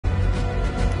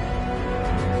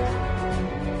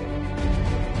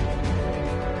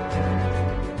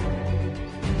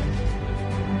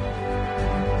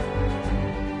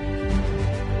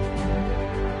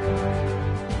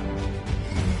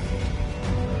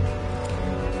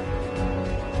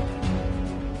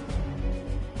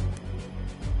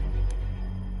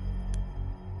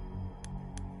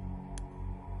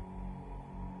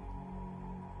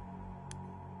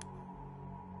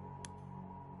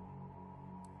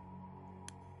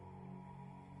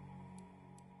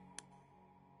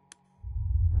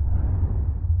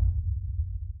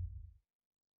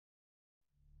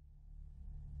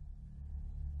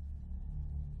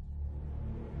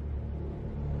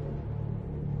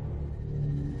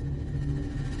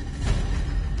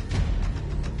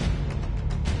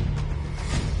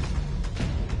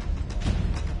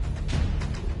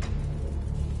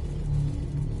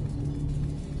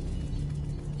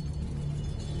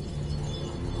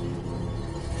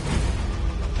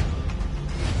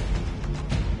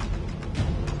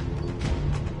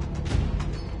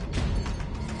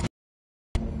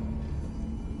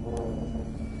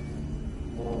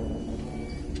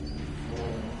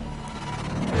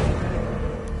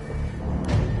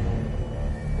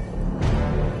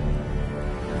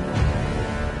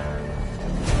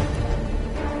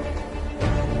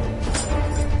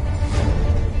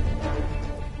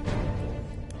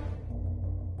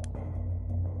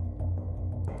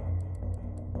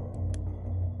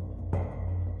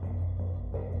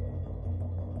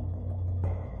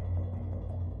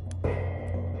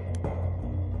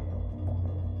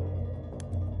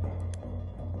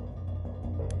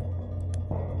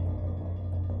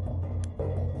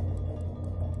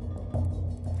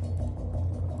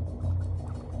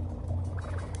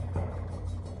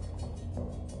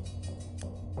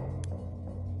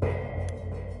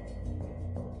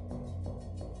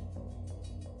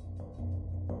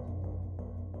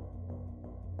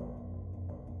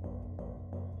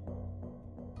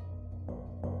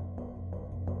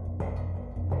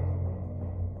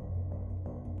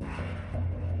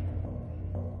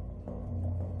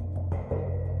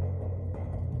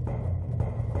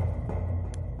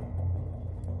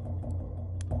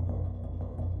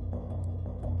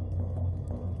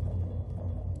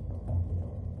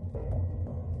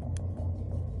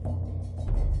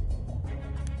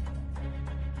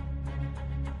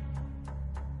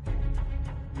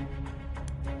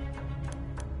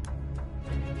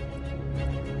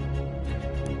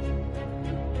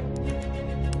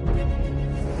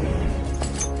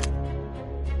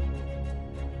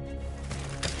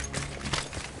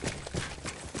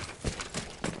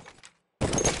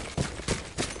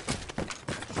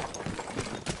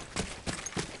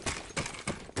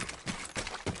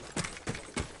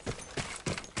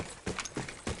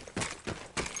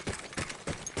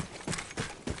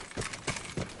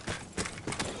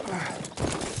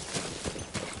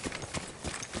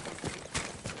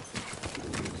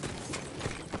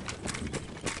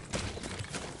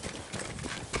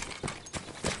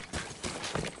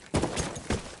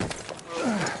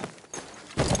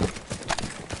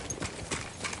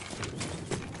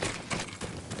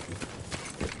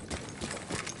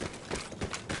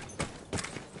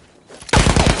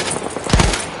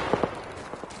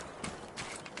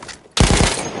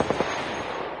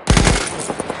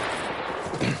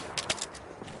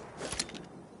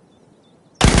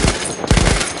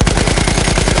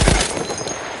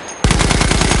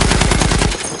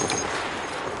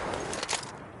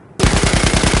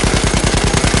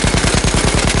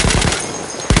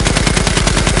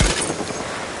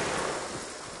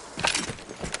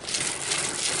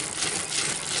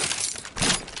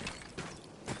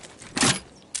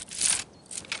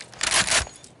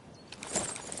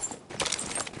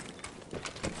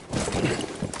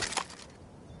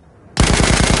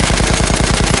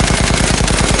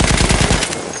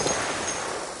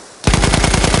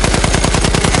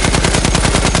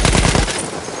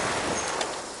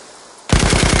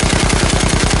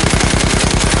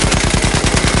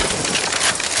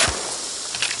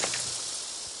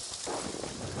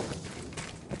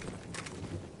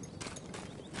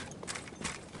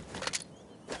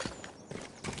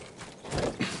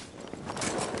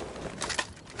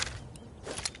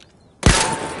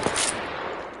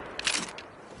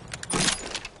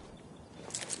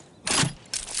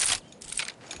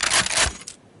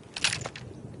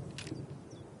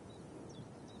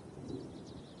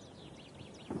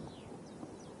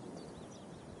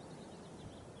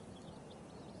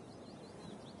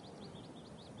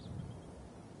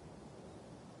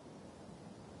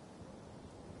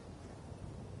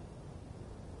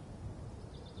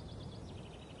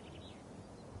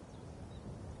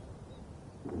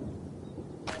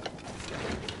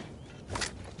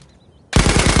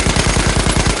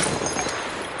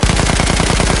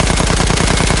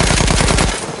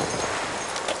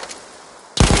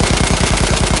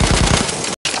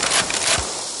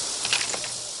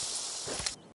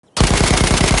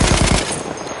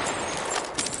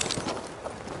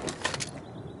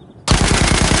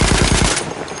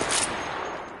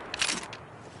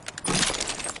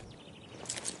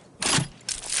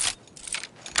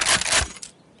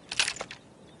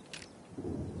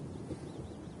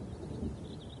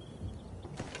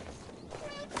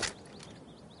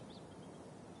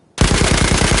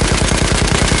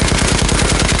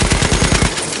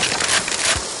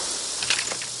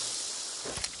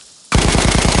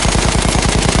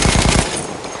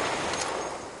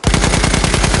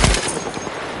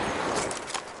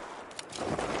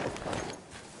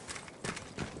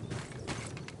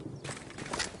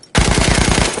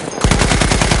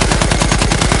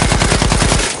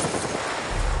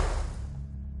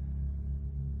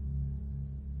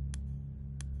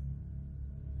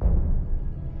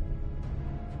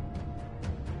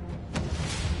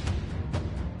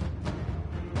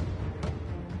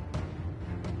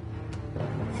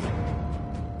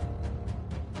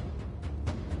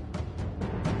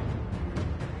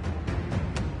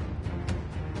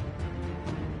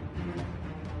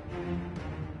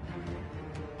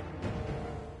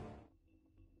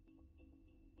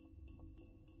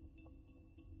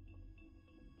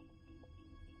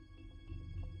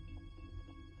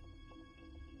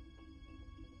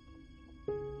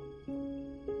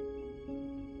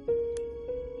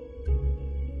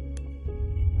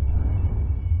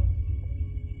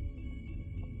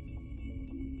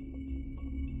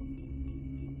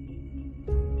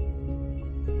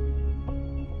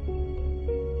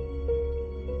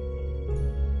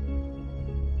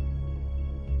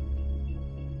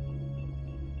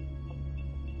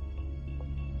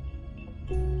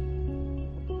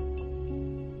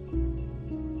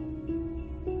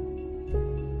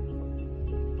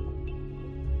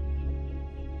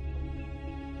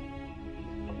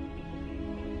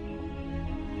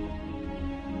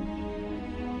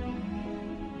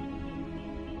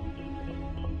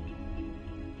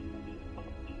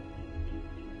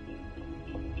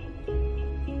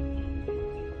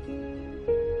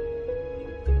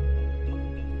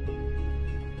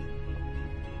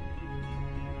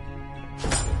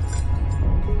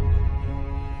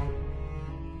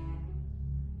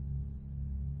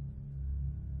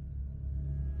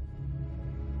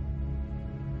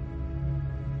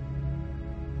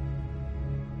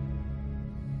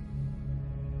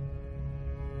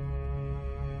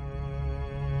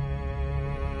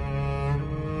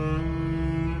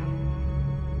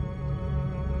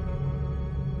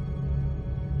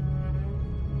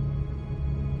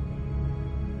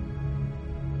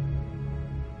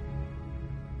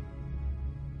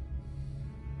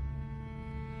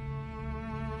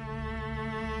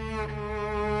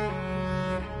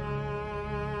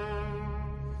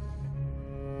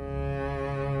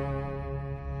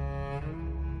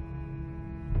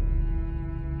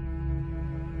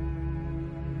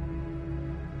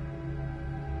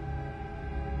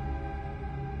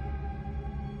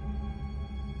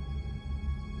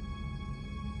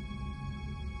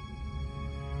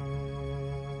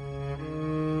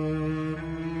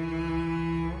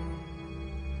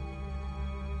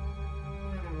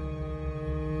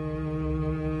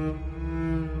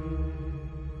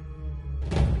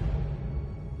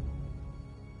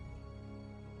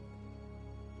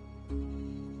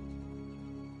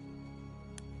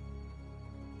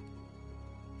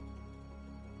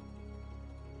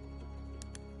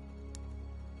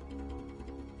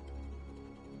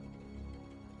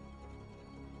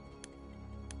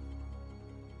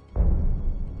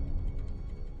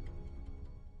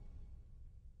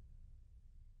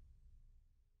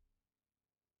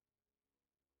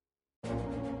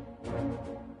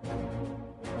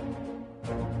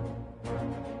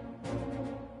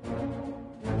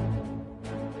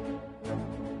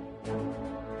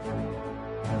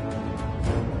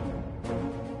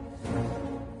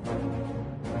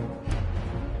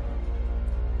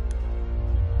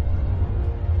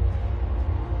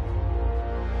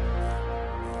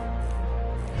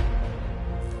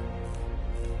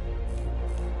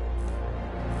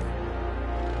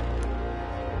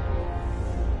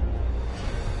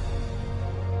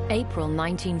April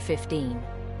 1915.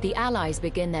 The Allies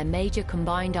begin their major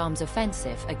combined arms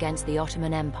offensive against the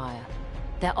Ottoman Empire.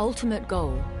 Their ultimate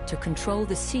goal, to control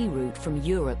the sea route from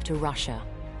Europe to Russia.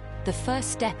 The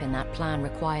first step in that plan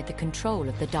required the control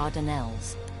of the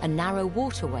Dardanelles, a narrow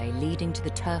waterway leading to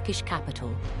the Turkish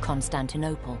capital,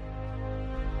 Constantinople.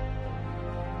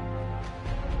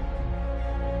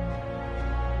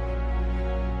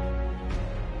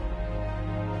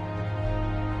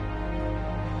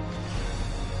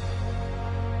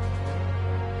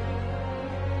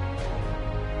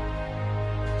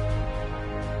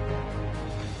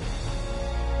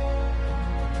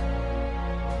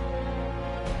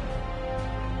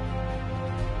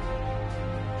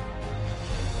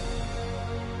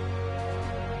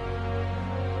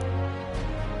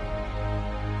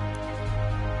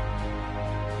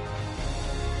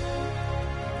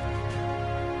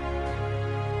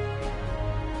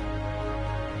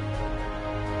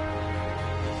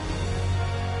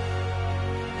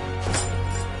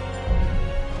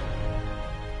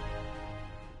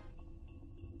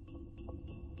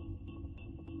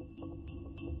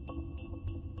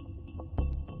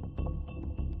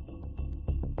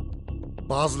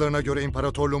 Bazılarına göre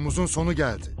imparatorluğumuzun sonu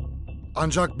geldi.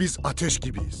 Ancak biz ateş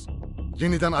gibiyiz.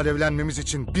 Yeniden alevlenmemiz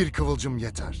için bir kıvılcım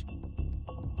yeter.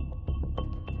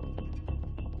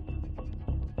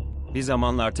 Bir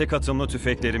zamanlar tek atımlı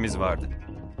tüfeklerimiz vardı.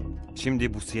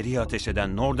 Şimdi bu seri ateş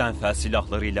eden Nordenfels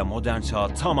silahlarıyla modern çağa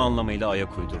tam anlamıyla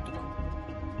ayak uydurduk.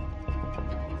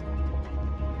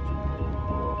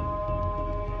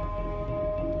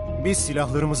 Biz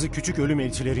silahlarımızı küçük ölüm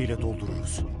elçileriyle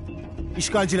doldururuz.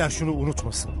 İşgalciler şunu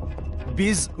unutmasın.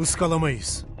 Biz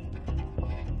ıskalamayız.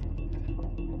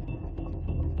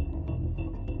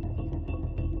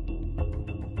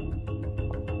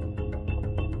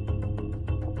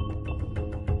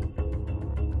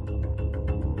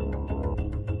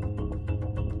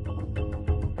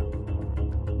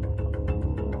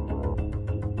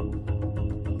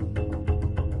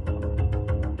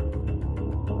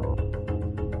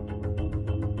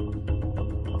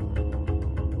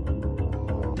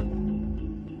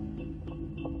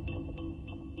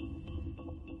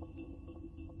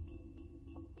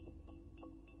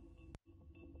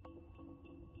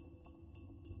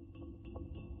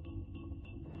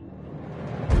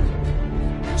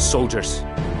 Soldiers,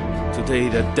 today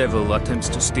the devil attempts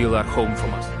to steal our home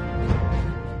from us.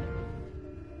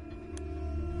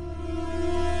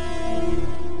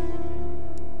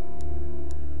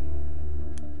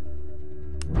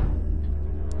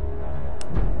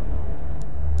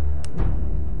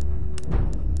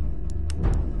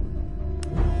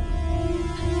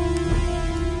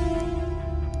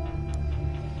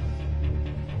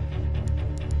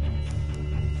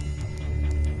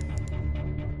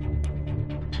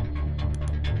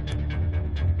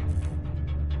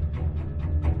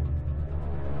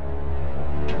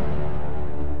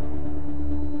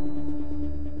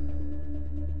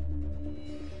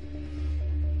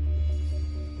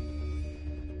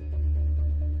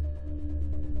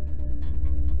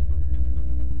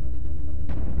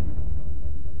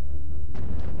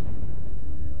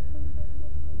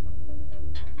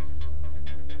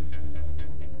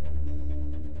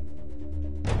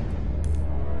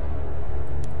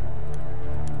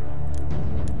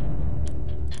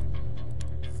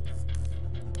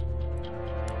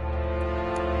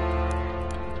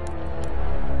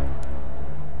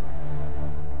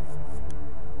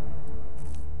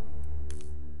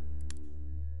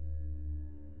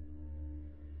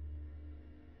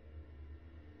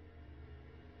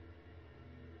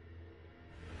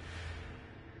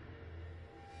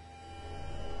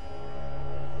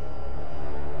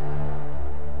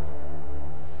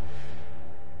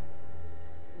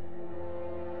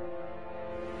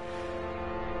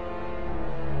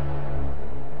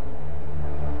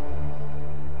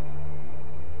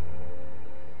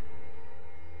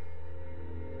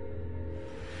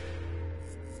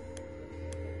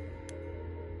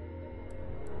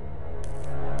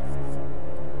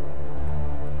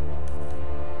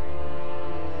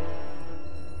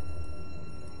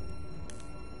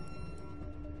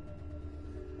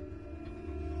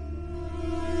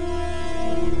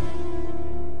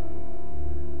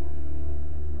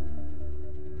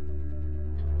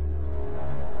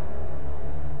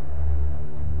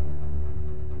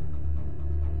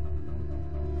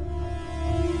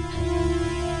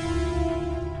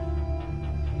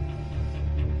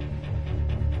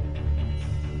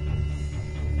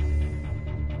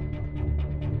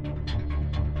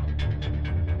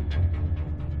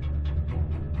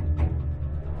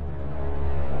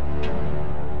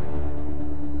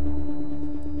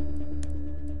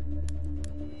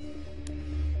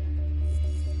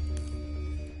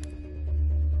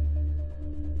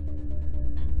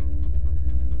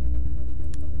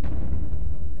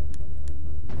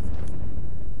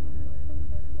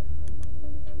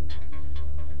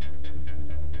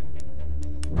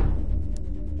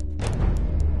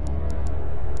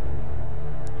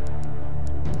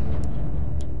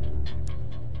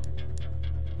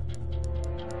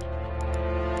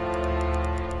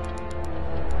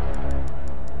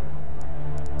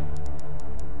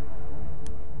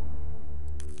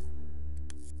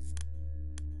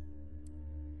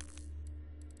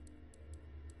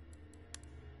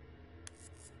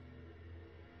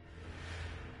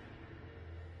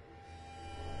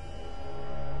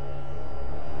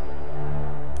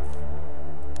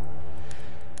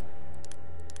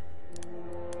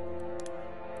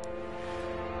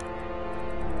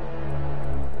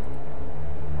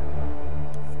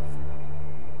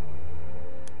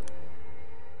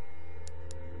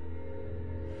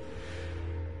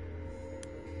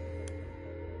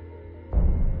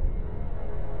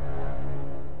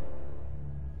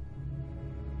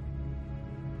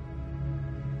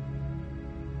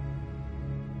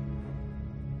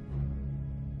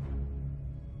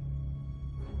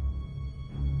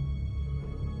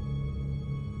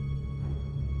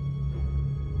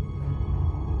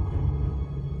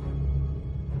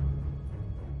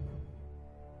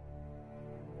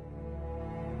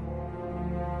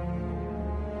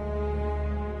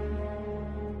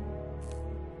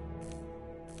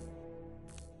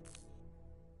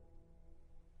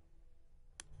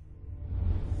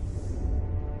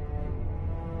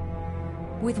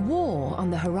 With war on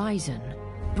the horizon,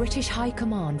 British High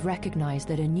Command recognized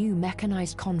that a new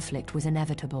mechanized conflict was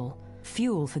inevitable.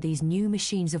 Fuel for these new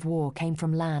machines of war came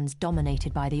from lands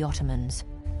dominated by the Ottomans.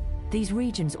 These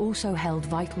regions also held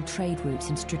vital trade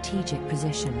routes in strategic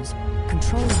positions.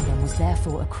 Controlling them was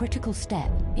therefore a critical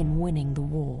step in winning the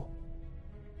war.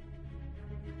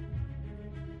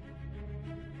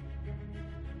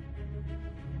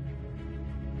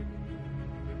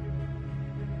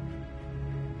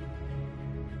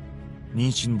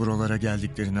 Niçin buralara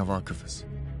geldiklerine vakıfız.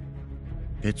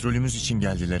 Petrolümüz için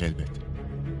geldiler elbet.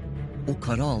 O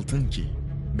kara altın ki,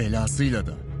 belasıyla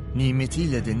da,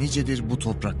 nimetiyle de nicedir bu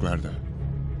topraklarda.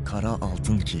 Kara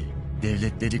altın ki,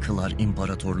 devletleri kılar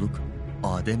imparatorluk,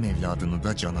 Adem evladını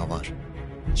da canavar.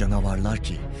 Canavarlar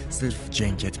ki, sırf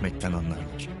cenk etmekten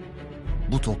anlarlar.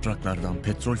 Bu topraklardan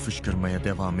petrol fışkırmaya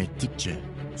devam ettikçe,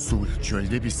 sulh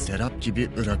çölde bir serap gibi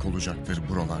ırak olacaktır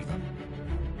buralardan.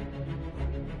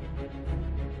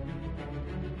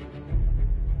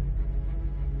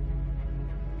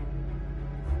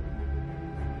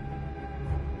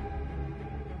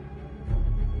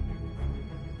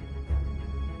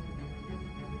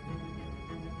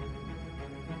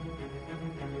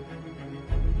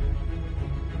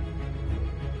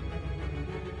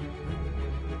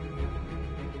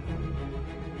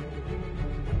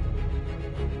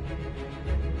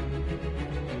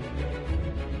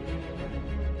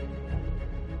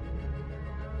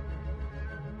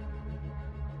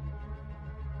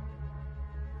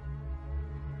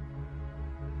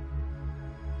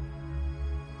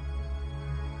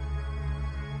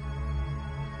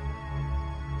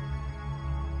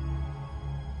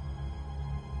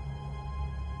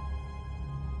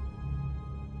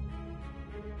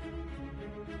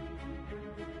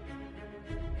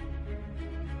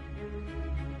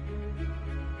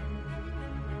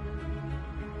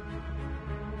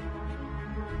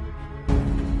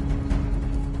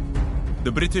 The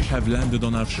British have landed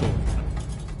on our shore.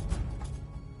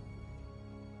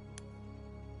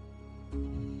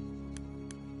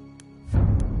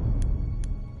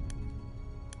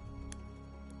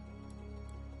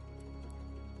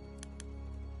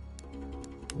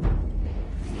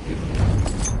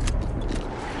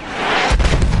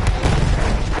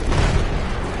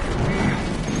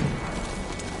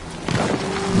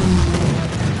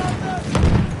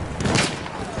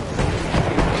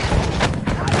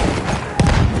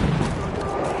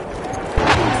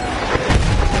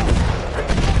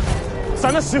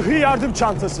 Sana sıhhi yardım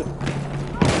çantası.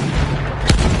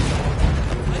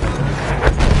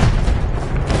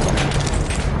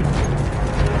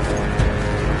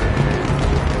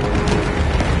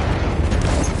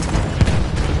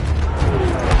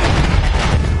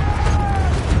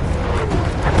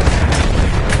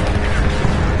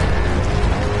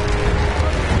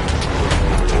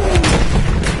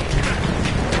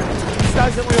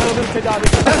 İstersen o yaraları tedavi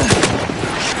et.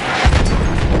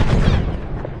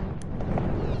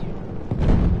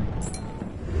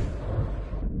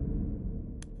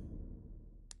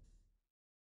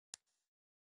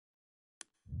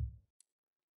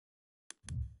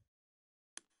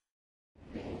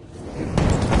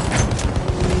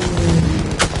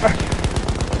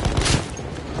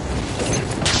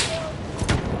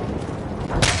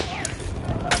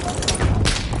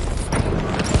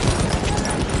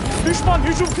 Düşman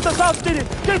hücum kıtası askeri,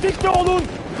 tetikte olun!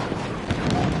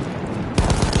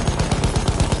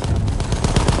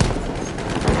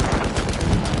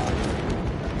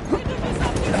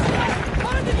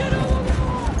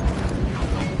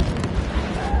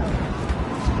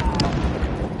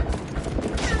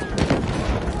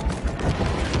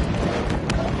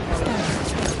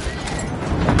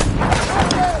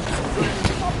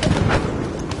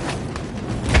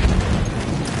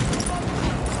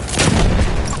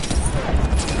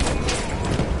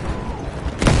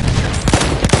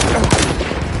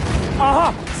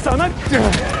 Aha! Sana...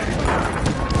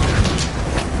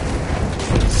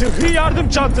 Sıhhi yardım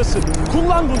çantası.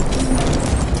 Kullan bunu.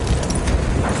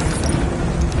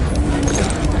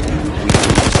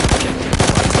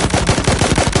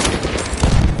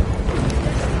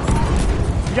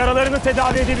 Yaralarını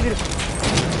tedavi edebilirim.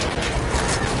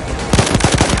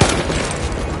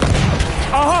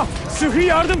 Aha! Sıhhi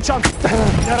yardım çantası.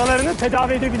 Yaralarını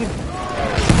tedavi edebilirim.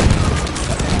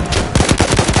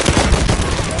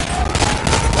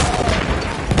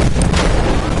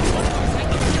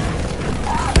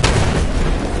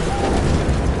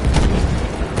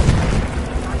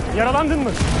 Yaralandın mı?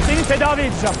 Seni tedavi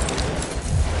edeceğim.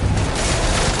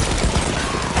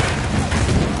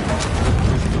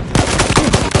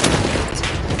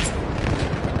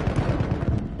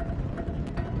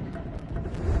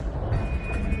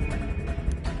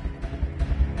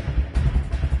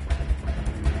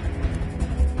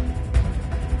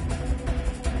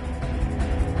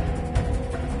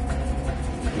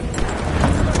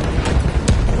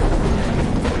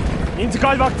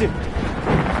 İntikal vakti.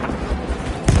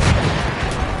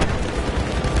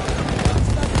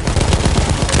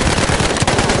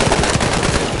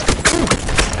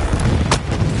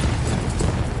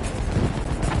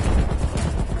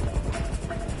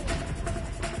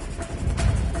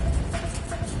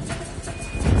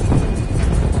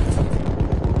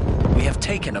 We have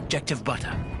taken objective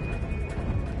butter.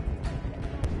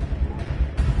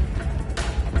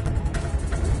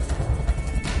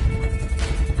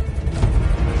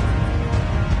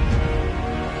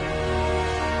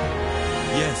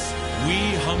 Yes,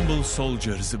 we humble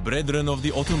soldiers, brethren of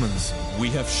the Ottomans, we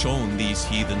have shown these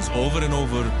heathens over and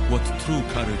over what true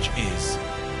courage is.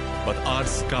 But our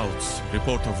scouts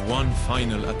report of one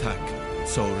final attack,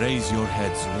 so raise your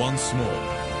heads once more.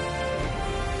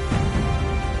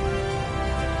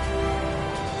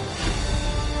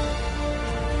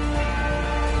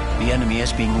 The enemy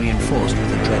is being reinforced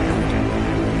with a dreadnought.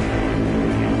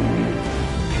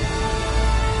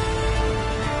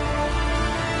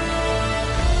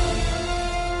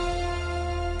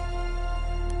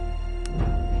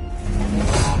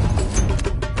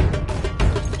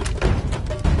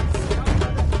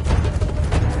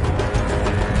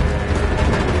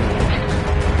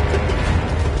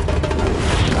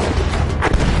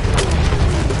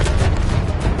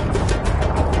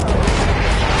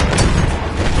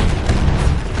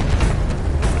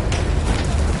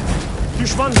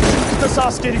 Düşman hücum kıtası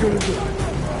askeri görüldü.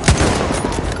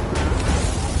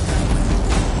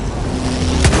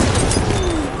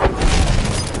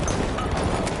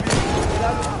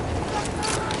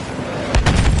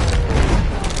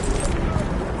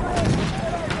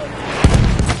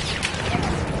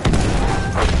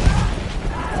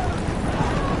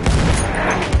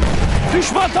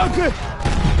 Düşman tankı!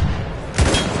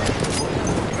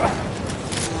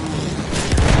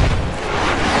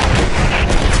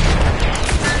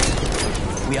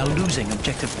 We are losing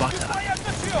objective butter.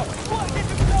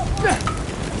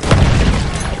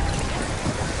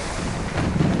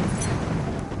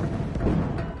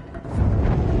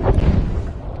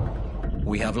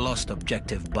 We have lost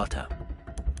objective butter.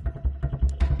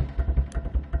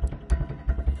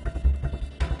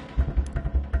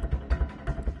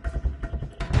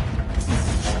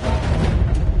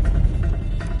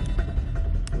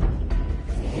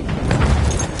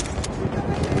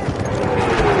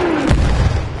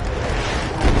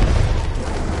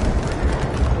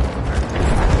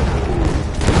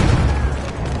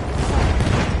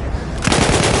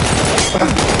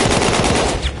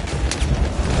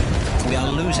 We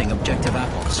are losing objective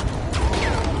apples.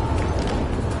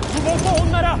 Bomba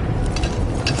onlara!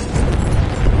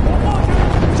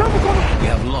 Çabuk olun! We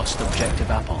have lost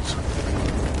objective apples.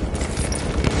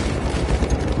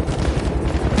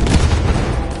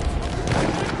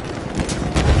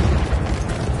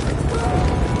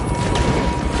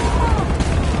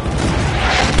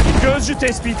 Gözcü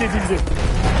tespit edildi.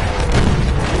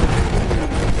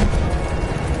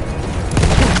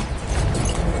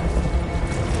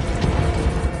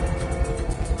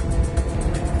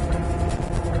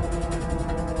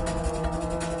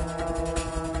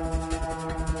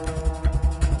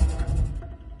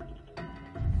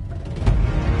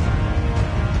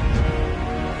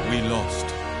 We lost.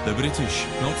 The British,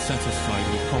 not satisfied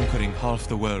with conquering half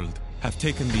the world, have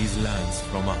taken these lands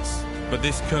from us. But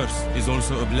this curse is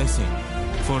also a blessing,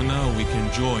 for now we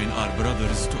can join our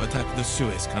brothers to attack the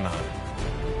Suez Canal.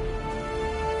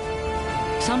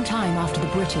 Sometime after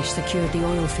the British secured the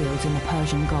oil fields in the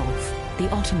Persian Gulf, the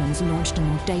Ottomans launched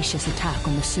an audacious attack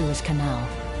on the Suez Canal,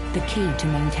 the key to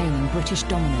maintaining British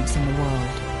dominance in the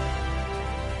world.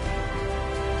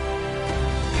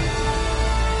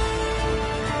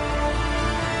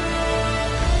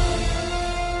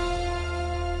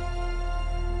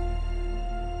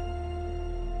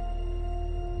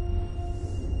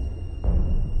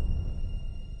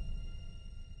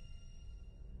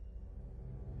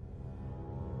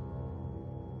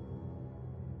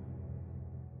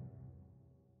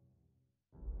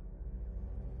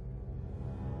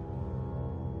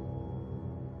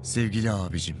 Sevgili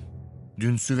abicim,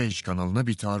 dün Süveyş kanalına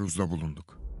bir taarruzda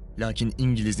bulunduk. Lakin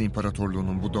İngiliz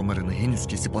İmparatorluğu'nun bu damarını henüz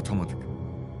kesip atamadık.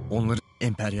 Onların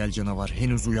emperyal canavar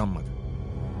henüz uyanmadı.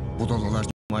 Budalalar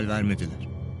mal vermediler.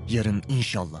 Yarın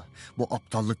inşallah bu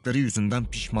aptallıkları yüzünden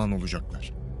pişman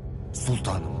olacaklar.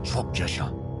 Sultanım çok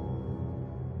yaşa.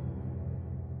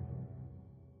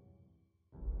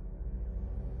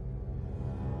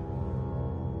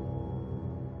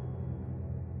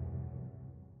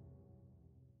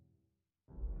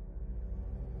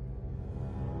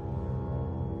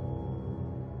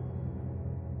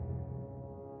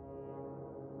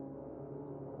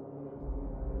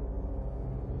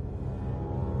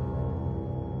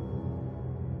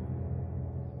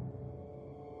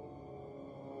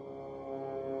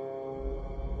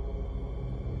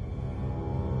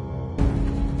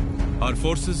 Our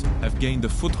forces have gained a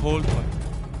foothold.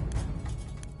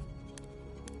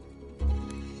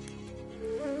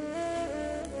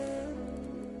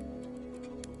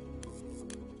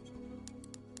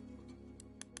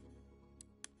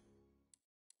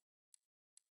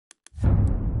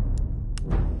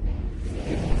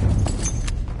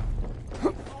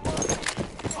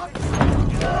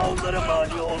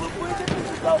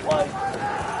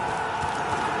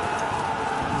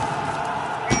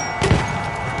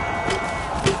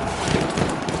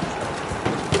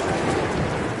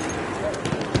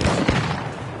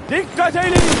 Dikkat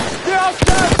eyleyin! Bir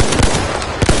asker!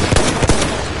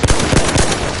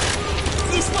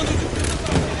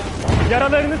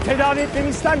 Yaralarını tedavi etmemi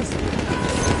ister misin?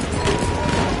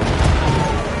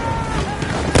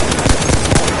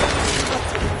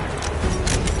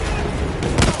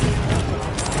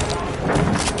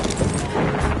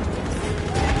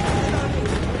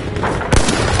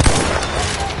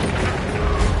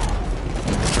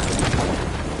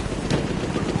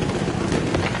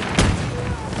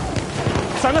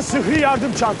 Sana sıhhi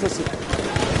yardım çantası.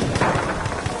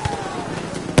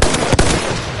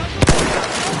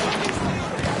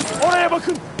 Oraya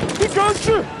bakın. Bir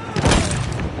gözcü.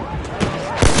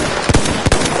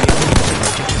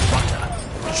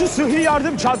 Şu sıhhi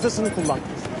yardım çantasını kullan.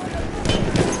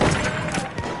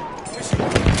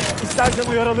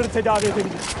 İstersen o yaraları tedavi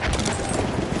edebilirsin.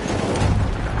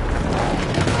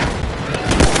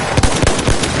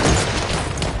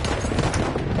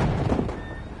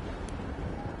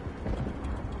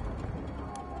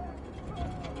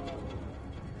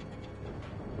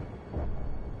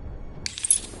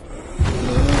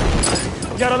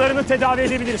 Yaralarını tedavi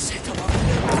edebiliriz.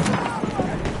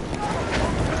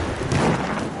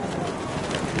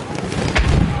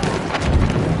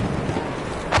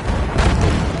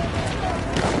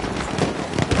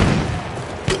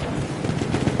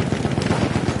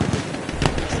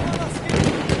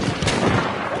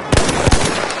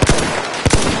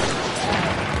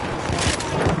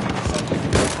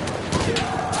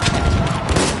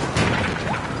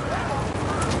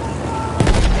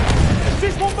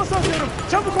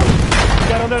 Çabuk olun.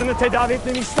 Yaralarını tedavi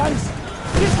etmemi ister misin?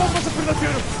 Sis bombası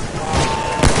fırlatıyorum.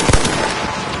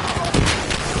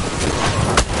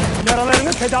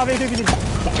 Yaralarını tedavi edebilirim.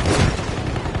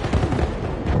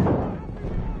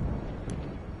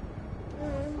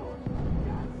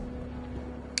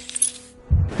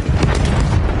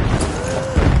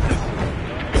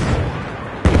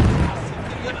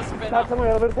 İstersen o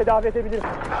yaraları tedavi edebilirim.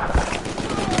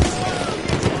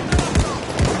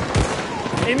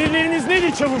 Emirleriniz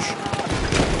neydi çavuş?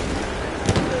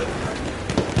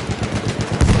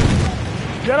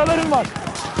 Yaralarım var.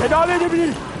 Tedavi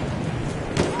edebilirim.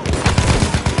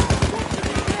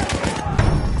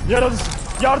 Yaralısın.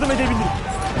 Yardım edebilirim.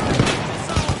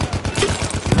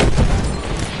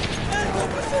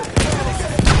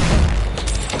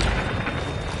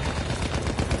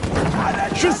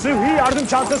 Şu sıhhi yardım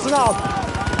çantasını al.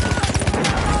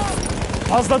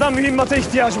 Fazladan mühimmata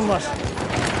ihtiyacım var.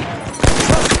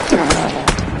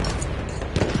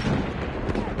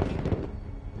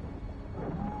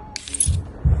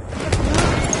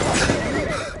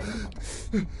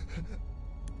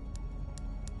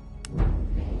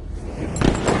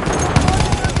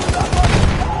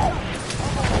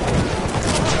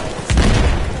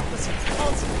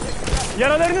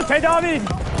 Yaralarını tedavi edin.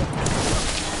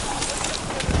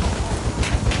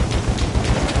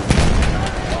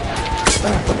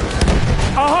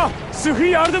 Aha! Sıhhi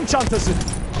yardım çantası.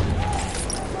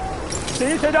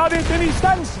 Seni tedavi etmemi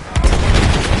ister misin?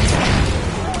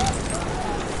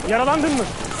 Yaralandın mı?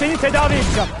 Seni tedavi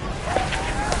edeceğim.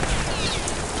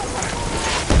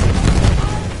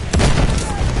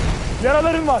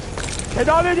 Yaralarım var.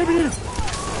 Tedavi edebilirim.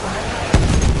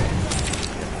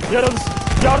 Yaralısın.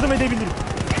 Yardım edebilirim.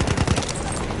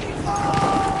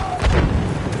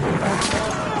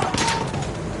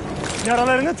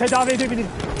 Yaralarını tedavi edebilirim.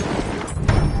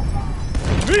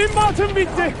 Mühimmatım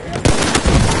bitti.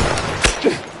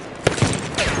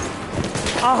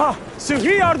 Aha,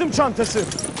 sıhhi yardım çantası.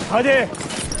 Hadi.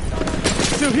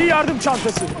 Sıhhi yardım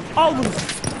çantası. Al bunu.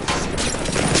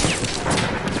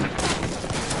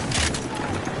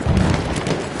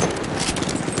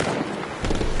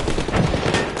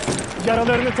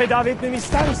 Yaralarını tedavi etmemi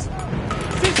ister misin?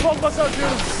 Sis bombası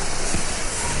atıyorum.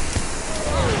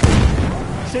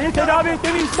 Seni tedavi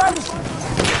etmemi ister misin?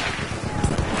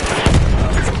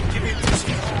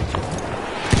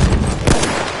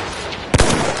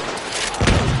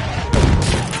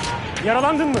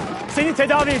 Yaralandın mı? Seni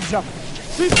tedavi edeceğim.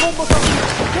 Sis bombası atıyorum.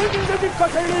 Kendinize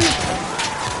dikkat edin.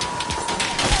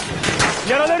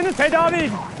 Yaralarını tedavi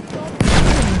edin.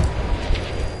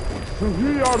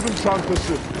 Sıhhi yardım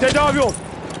çantası. Tedavi ol.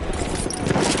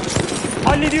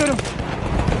 Hallediyorum.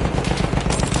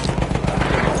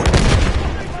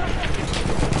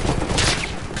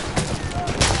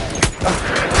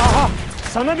 Aha!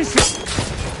 Sana bir şey...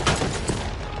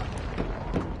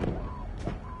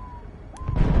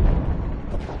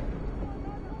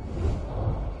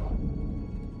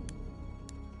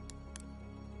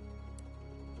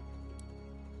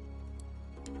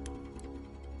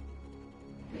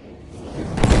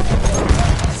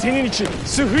 Senin için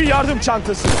sıhhi yardım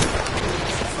çantası.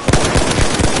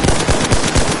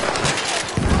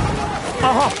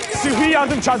 Aha, sıhhi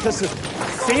yardım çantası.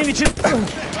 Senin için...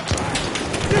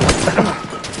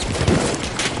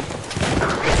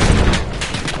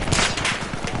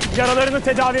 Yaralarını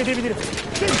tedavi edebilirim.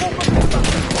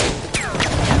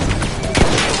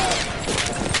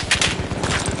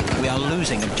 We are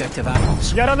losing objective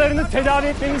apples. Yaralarını tedavi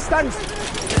etmemi ister misin?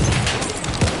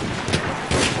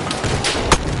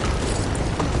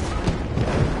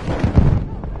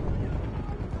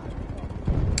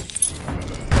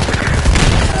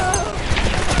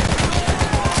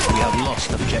 We have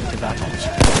lost objective apples.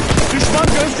 Düşman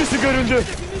gözcüsü görüldü.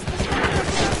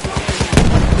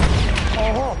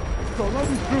 Aha! Sana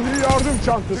bir sıhhi yardım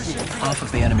çantası. Half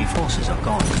of the enemy forces are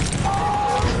gone.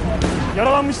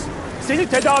 Yaralanmışsın. Seni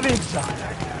tedavi edeceğim.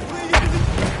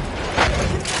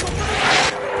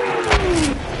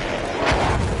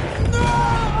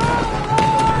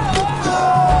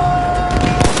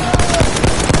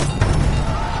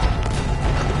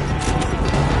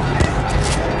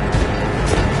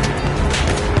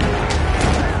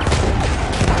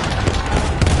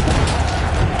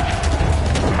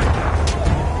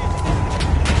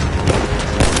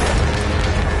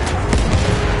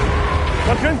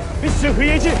 Bakın, bir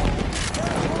sıhhiyeci.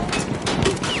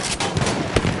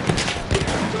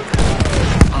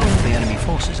 Half of the enemy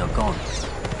forces are gone.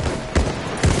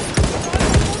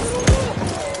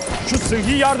 Şu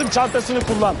sıhhi yardım çantasını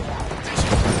kullan.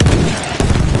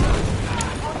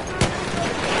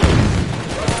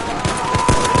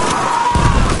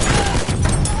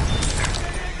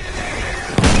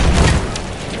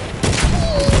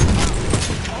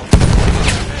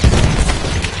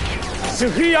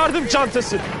 Sıhhi yardım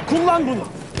çantası. Kullan bunu.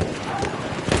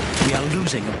 We are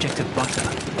losing objective butter.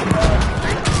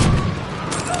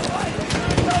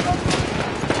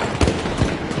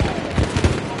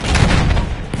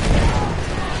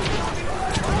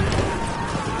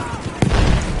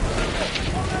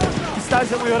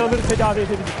 İstersen o yaraları tedavi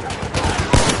edebilirim.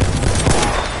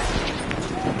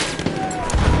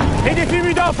 Hedefi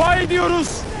müdafaa ediyoruz.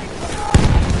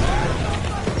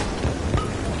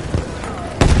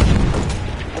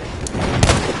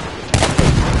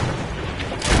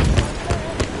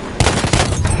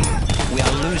 We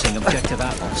are losing objective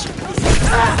apples.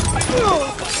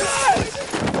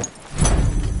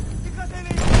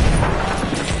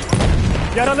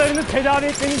 Yaralarını tedavi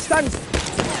etmeni ister misin?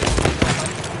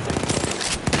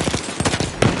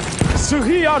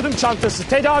 Sıhhi yardım çantası.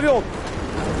 Tedavi ol.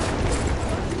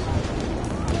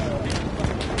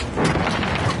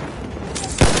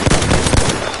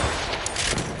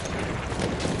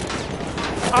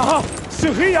 Aha!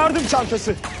 Sıhhi yardım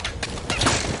çantası.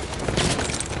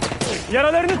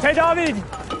 Yaralarını tedavi edin.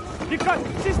 Dikkat!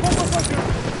 Siz pompası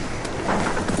atıyorsunuz.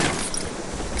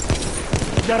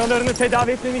 Yaralarını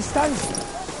tedavi etmeni ister misin?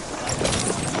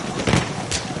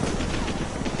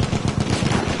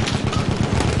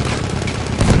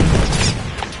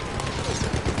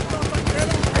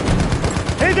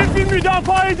 Hedefi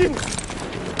müdafaa edin.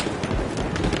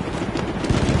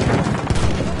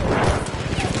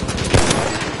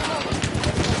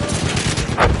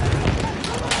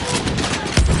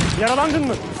 Yaralandın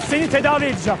mı? Seni tedavi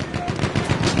edeceğim.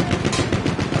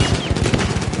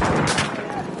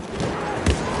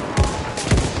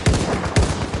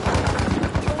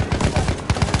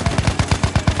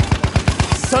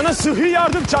 Sana sıhhi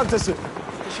yardım çantası.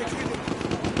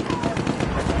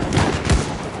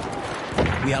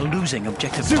 We are losing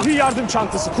objective Sıhhi butter. yardım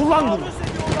çantası. Kullan bunu.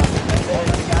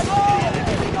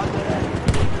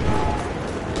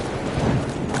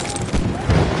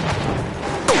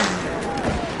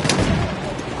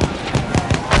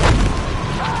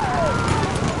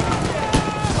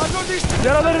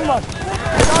 Yaralarım var.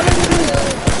 Tedavi edin.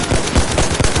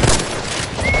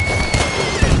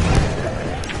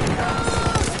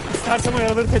 İstersen o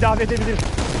yaraları tedavi edebilirim.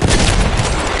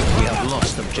 We have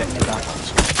lost objective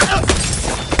apples.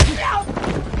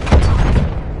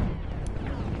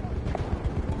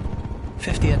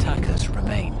 50 attackers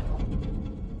remain.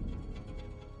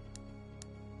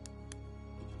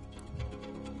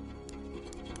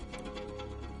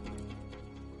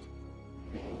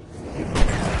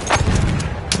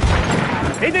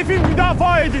 Hedefi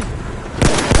müdafaa edin.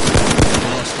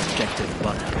 Lost objective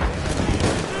butter.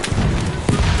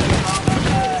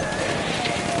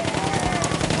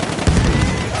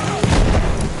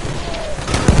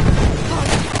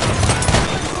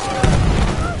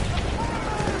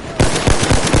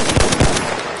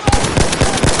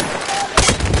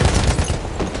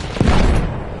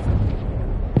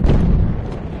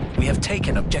 We have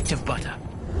taken objective butter.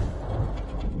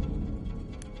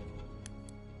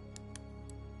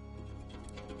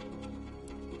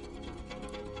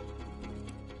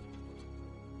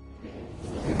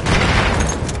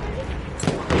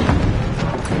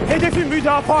 Hedefi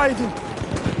müdafaa edin.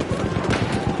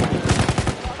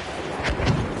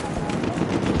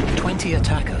 20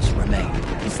 attackers remain.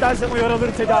 İstersen o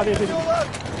yaraları tedavi edelim.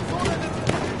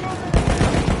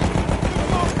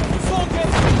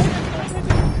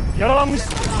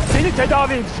 Yaralanmışsın. Seni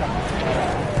tedavi edeceğim.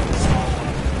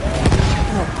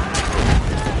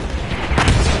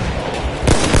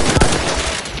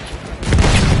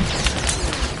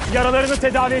 Yaralarını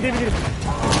tedavi edebilirim.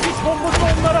 Hiç bombası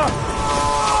onlara.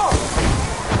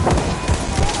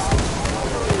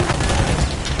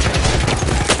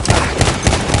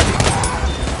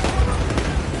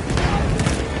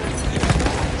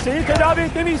 Seni tedavi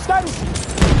etmemi ister misin?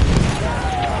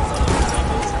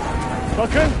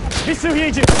 Bakın, bir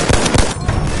sıhhiyeci.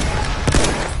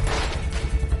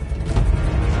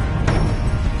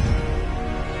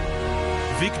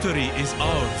 Victory is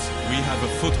ours. We have a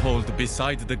foothold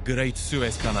beside the Great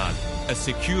Suez Canal, a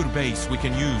secure base we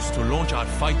can use to launch our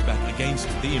fight back against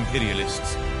the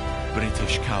imperialists.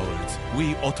 British cowards,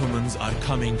 we Ottomans are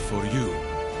coming for you.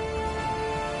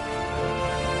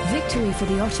 Victory for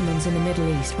the Ottomans in the Middle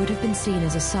East would have been seen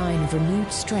as a sign of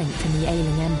renewed strength in the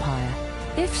ailing empire.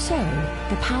 If so,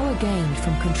 the power gained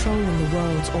from controlling the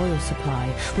world's oil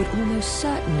supply would almost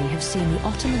certainly have seen the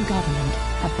Ottoman government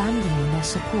abandoning their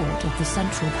support of the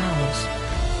Central Powers.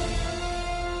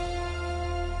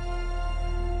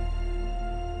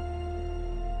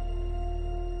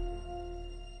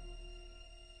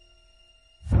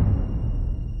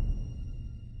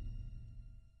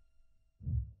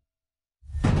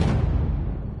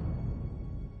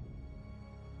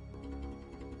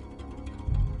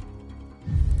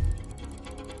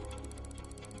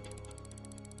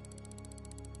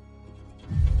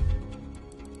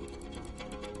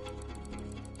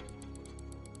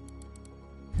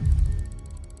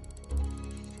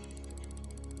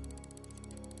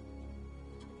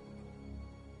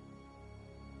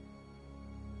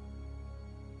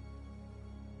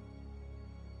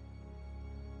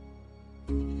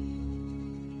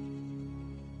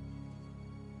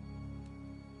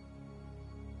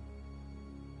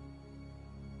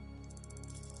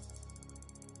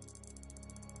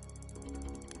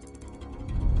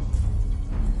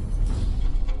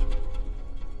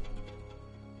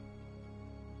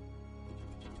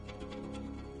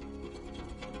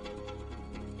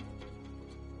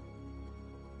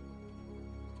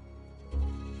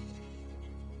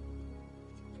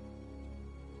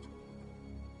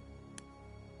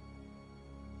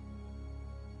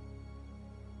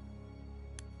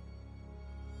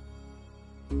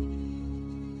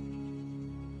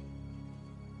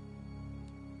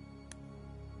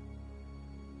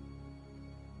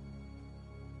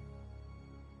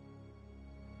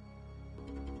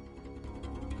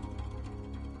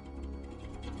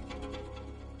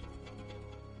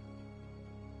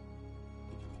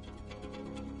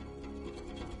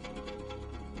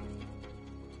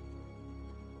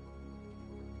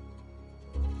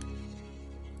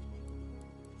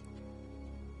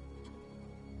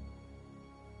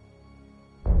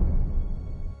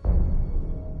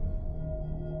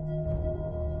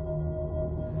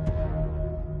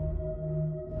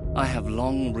 I have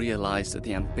long realized that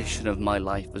the ambition of my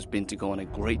life has been to go on a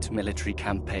great military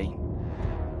campaign.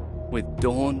 With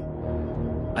dawn,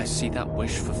 I see that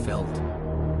wish fulfilled.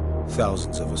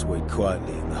 Thousands of us wait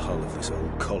quietly in the hull of this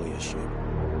old collier ship.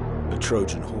 A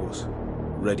Trojan horse,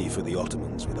 ready for the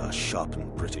Ottomans with our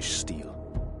sharpened British steel.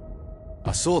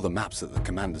 I saw the maps that the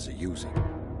commanders are using.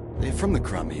 They're from the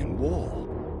Crimean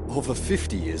War, over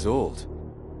 50 years old.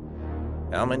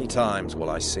 How many times will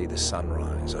I see the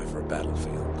sunrise over a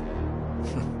battlefield?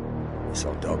 This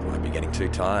old dog might be getting too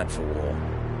tired for war.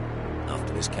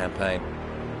 After this campaign,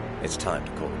 it's time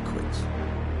to call it quits.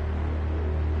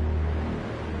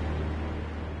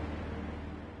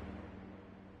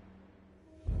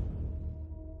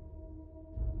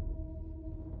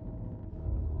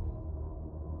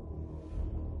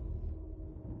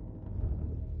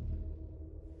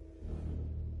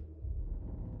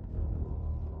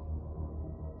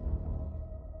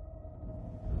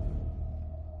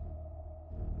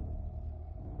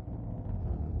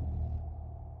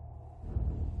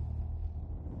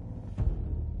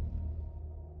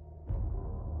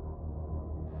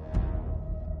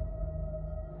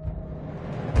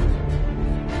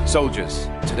 Soldiers,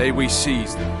 today we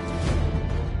seize them.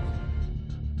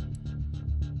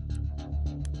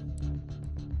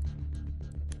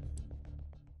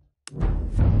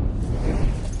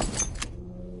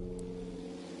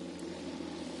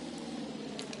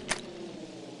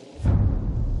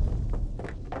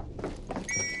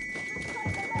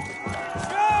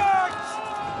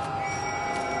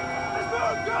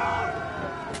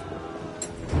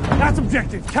 That's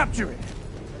objective. Capture it.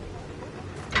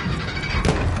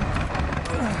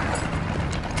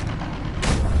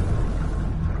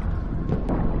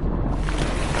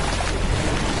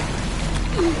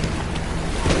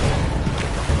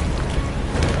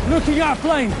 Looking at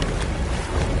flame.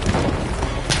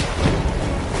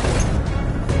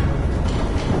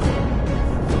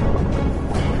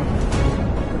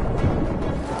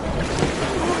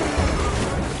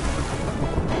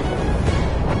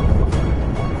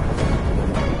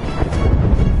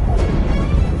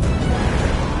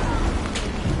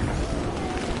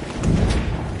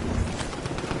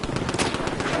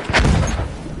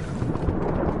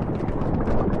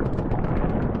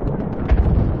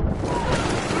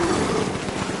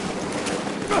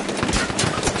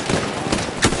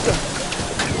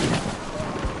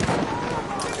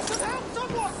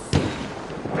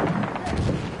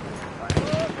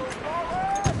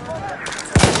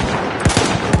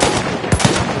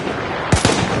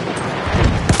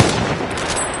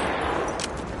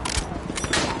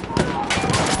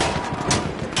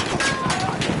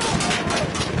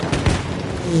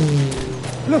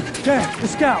 Look, there, the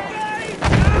scout.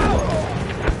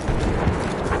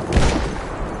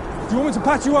 Do you want me to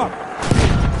patch you up?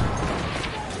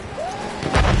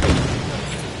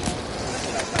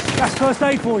 That's first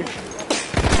aid for you.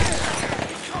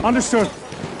 Understood.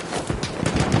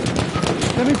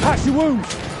 Let me patch your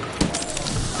wounds.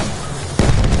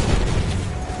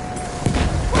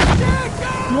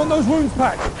 You want those wounds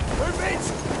patched?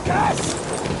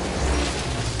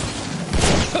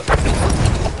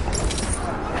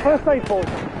 First aid for you.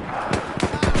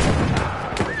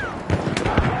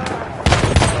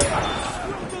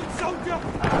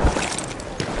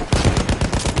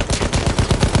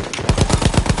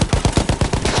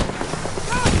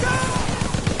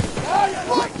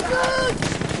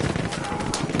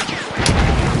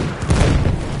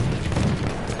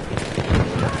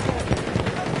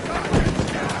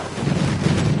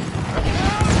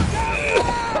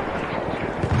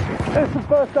 There's some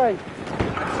first aid.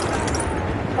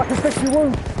 I can fix your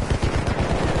wound.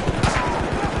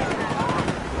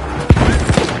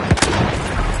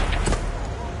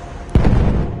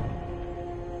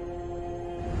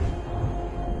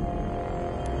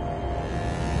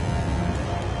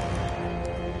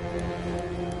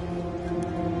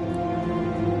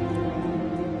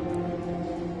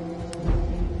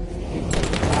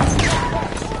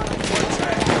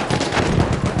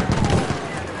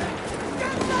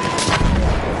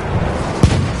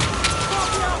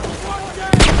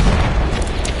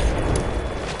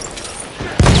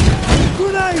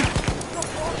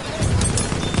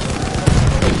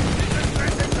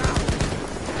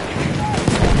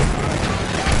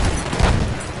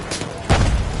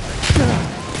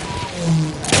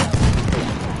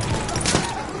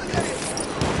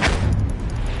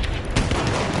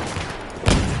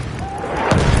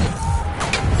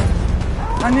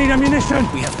 I need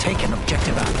ammunition! We have taken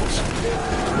objective apples.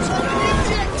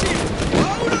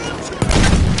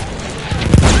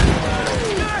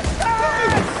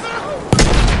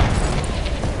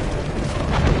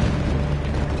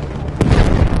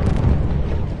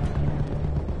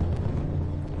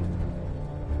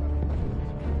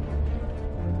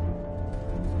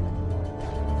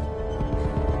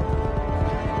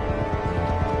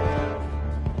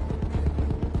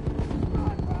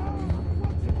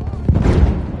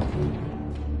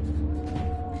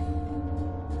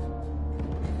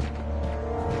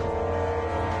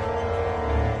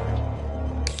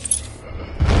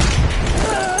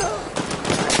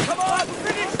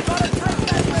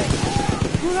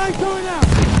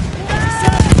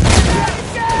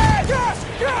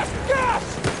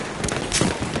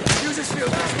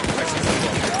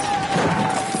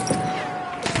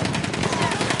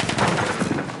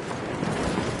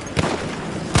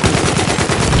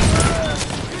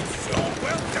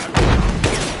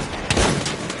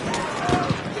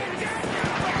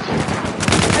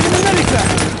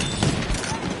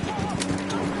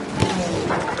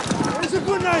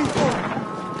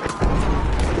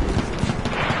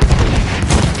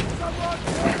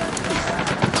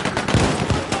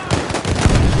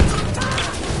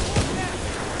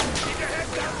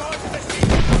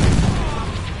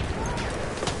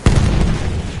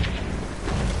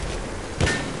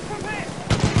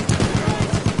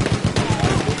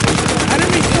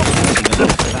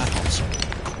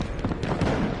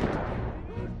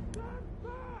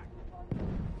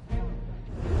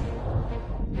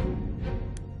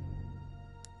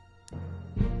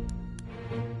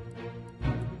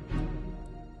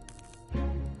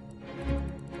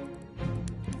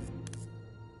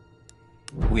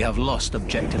 We have lost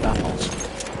objective apples.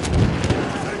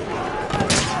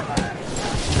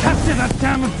 Capture that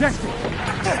damn objective!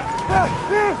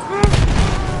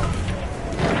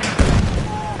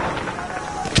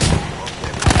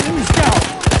 Enemy scout!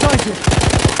 Sighted!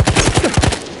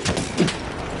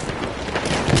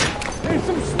 Here's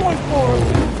some smoke for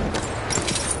us!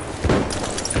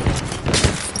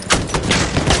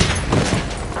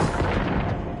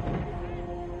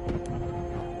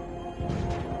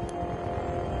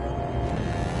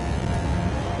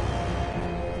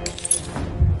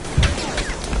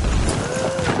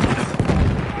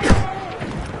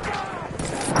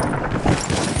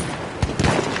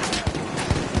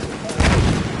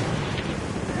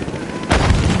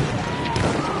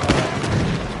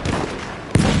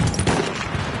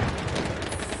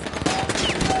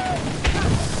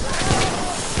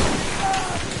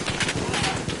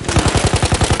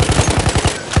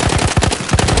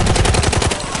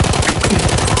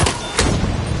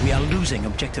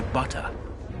 Objective butter.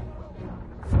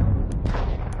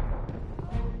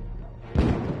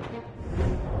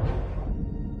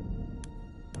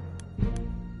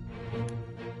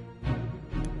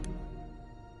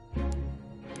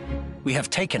 We have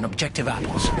taken objective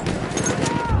apples.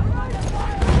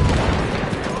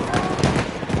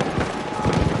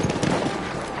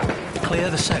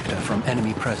 Clear the sector from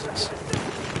enemy presence.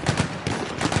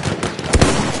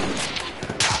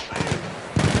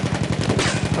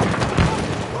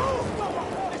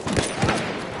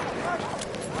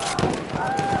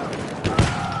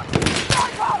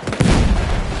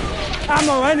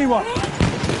 Ammo, anyone!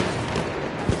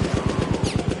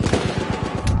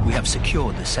 We have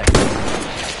secured the sector.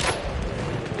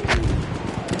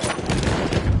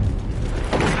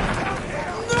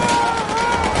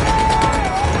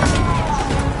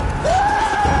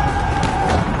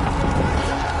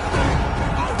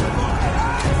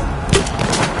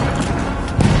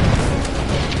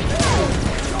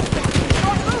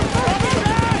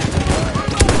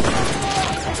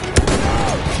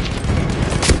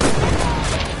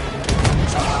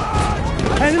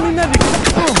 Enemy medic!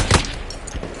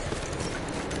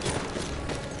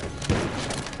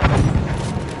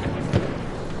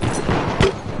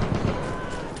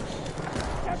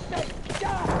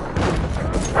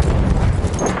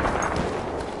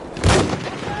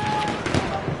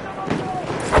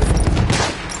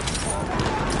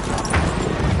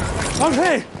 I'm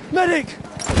here! Medic!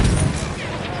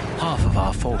 Half of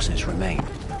our forces remain.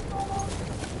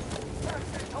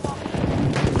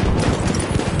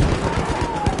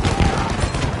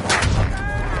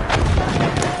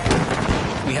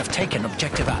 We have taken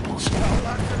objective apples.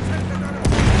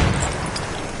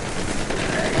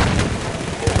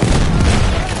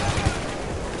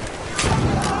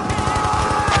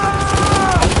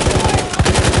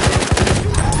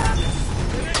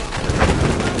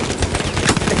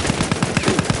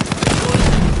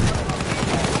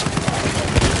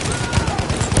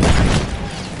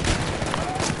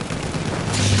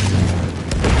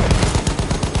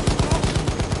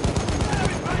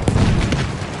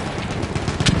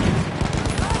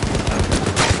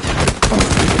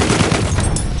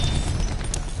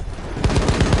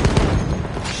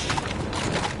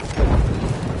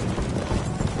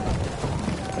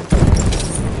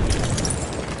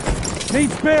 Need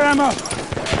spare ammo!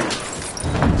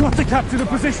 We've got to capture the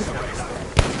position!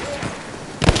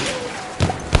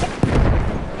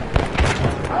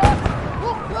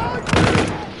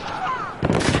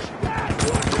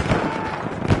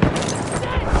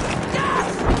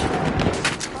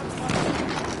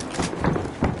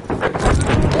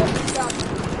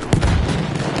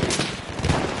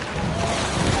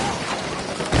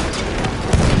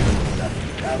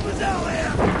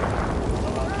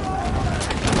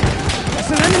 That's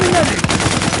an enemy medic!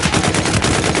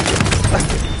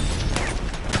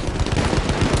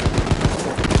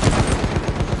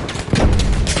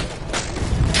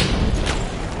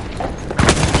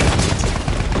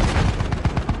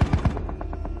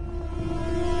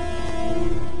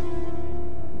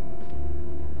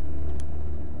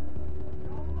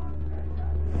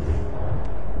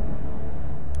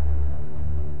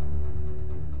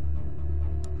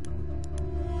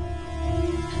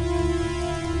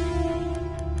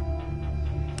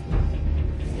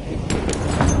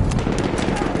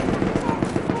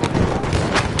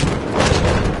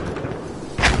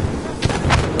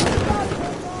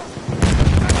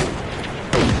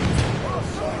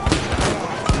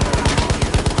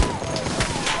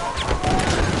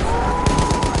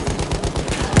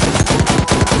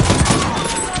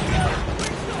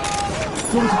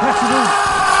 Going to patch it in.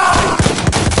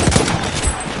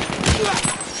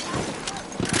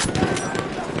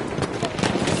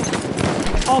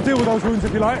 I'll deal with those wounds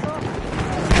if you like.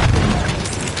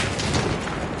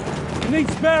 You need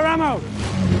spare ammo.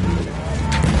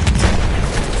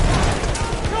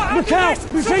 Look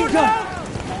out! Machine gun!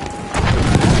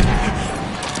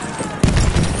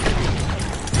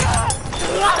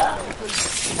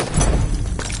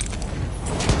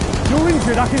 You're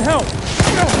injured, I can help.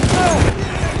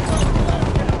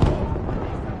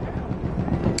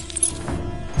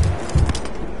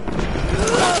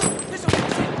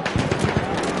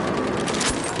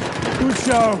 Good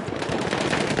show.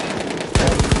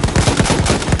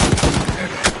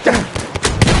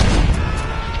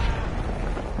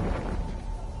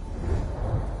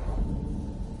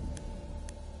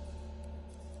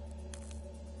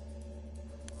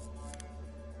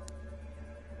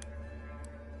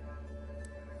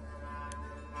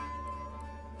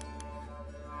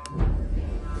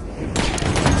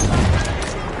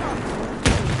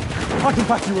 I can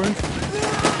patch your wounds.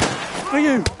 For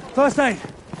you, first aid.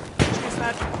 Cheers,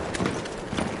 lad.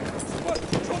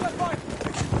 Draw that bike.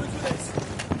 Who's with this?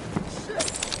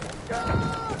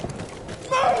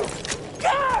 Move!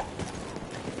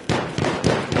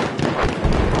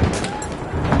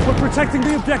 We're protecting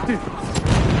the objective.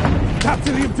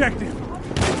 Capture the objective.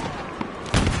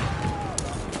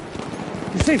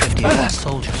 You see? 50 of our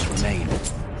soldiers remain.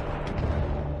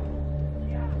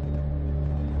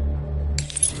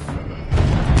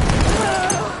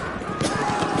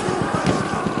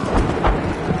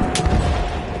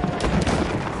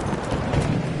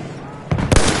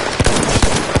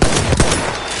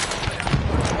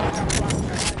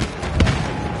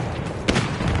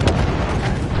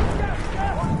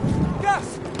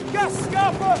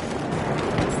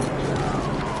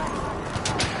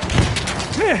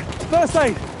 First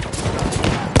aid!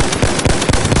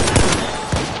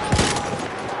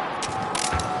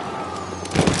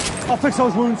 I'll fix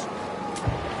those wounds.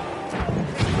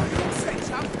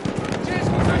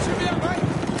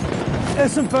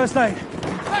 Here's some first aid.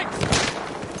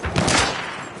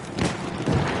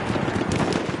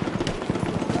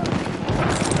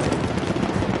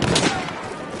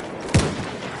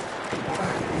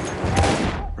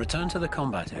 Return to the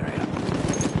combat area.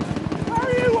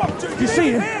 You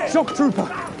see him? Shock trooper.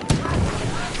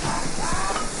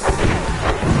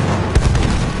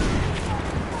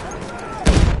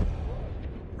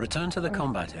 Return to the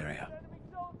combat area.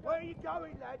 Where are you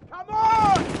going, lad? Come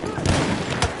on!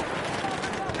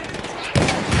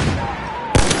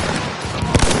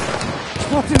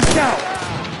 Spot him, scout.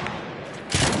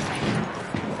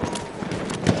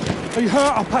 Are you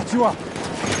hurt? I'll patch you up.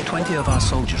 20 of our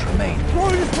soldiers remain.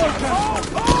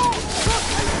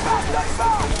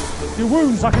 Your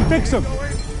wounds, I can fix them.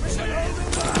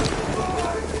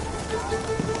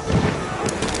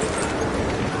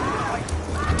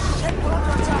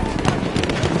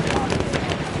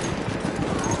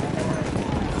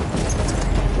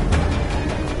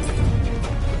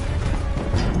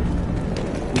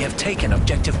 We have taken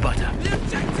objective butter. The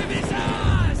objective is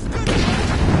ours!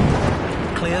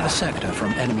 Clear the sector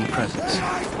from enemy presence.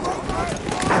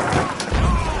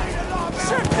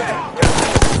 Shift it!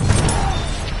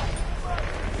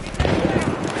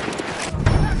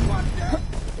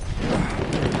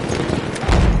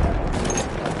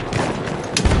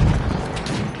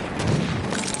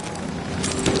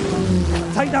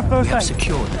 Take that first We have aid.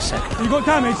 secured the sector. You got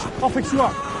damage? I'll fix you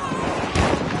up.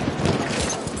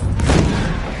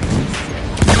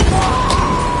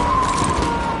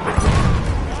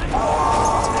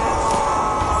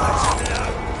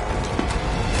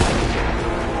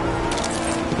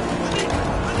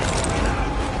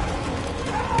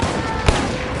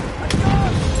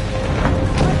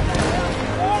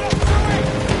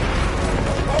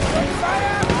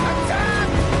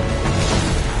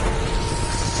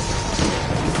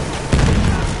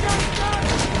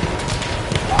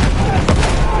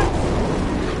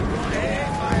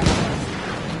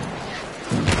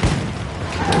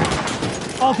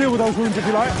 I'll deal with those wounds if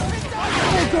you like.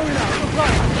 All going out. Look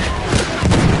right.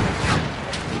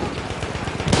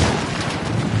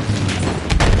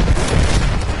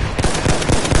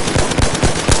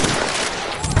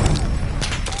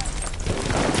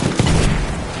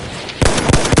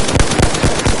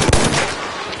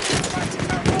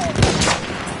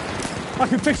 I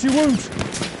can fix your wounds.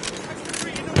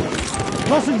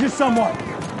 Lozenges someone.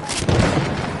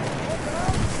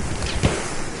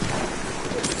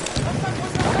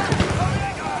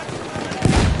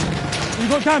 You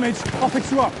got damage? I'll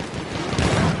fix you up.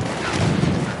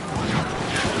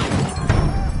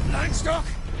 Langstock!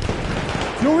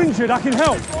 You're injured, I can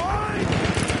help.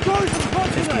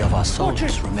 50 of our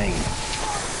soldiers remain.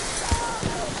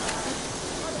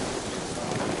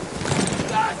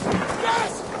 Lads,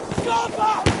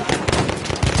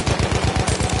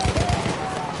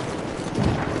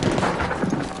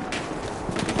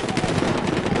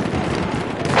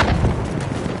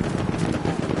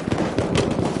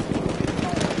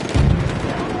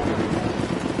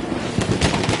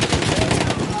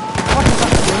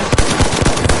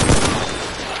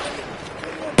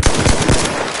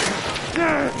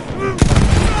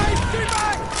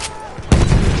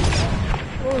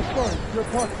 Your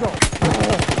part drop.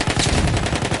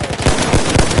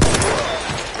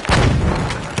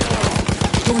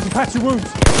 You want me to patch your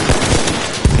wounds?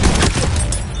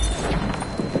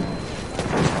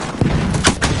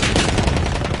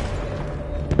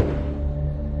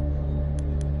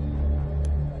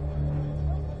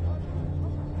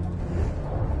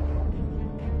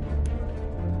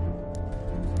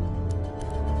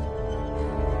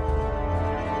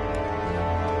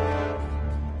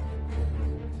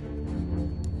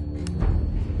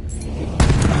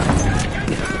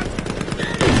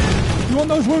 You want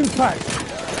those wounds patched?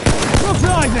 Look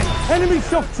lightning! Enemy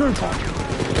shock trooper!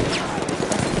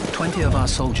 20 of our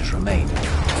soldiers remain.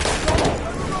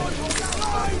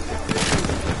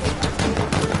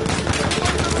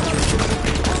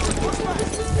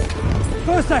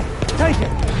 First aid! Take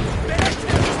it!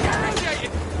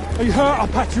 Are you hurt? I'll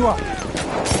patch you up.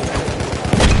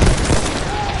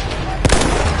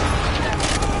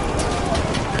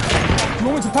 You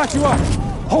want me to patch you up?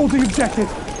 Hold the objective.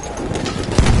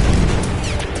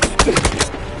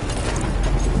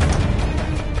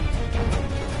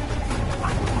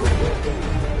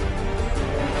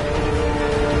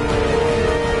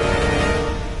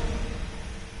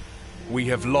 We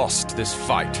have lost this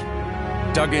fight.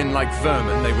 Dug in like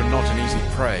vermin, they were not an easy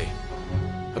prey.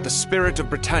 But the spirit of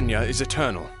Britannia is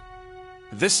eternal.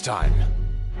 This time,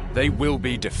 they will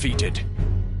be defeated.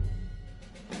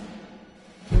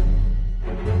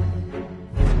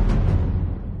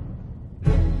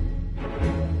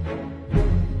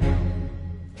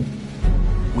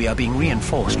 We are being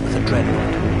reinforced with a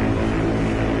dreadnought.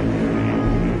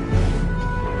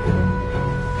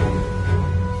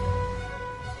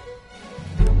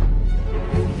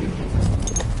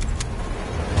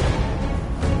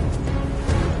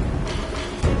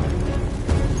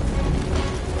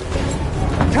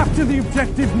 Capture the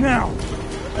objective now!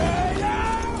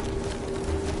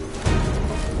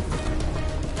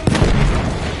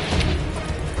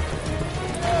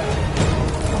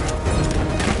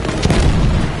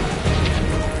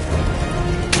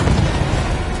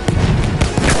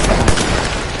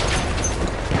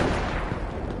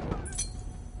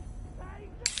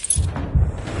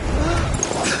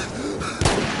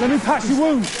 Let me patch your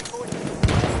wounds!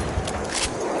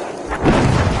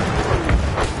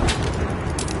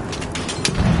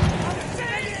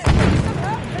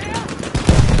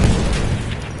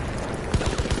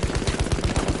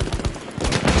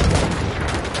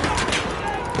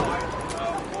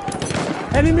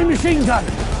 Enemy machine gun!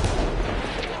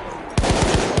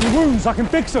 Your wounds, I can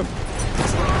fix them!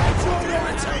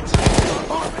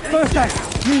 First aid,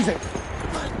 use it!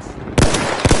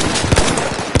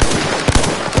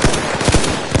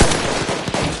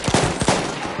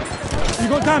 You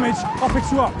got damage, I'll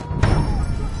fix you up.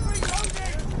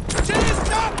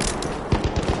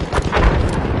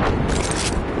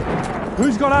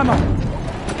 Who's got ammo?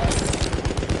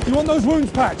 You want those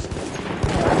wounds patched?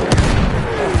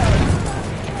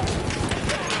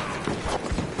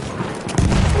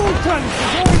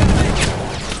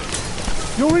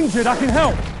 You're injured, I can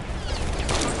help.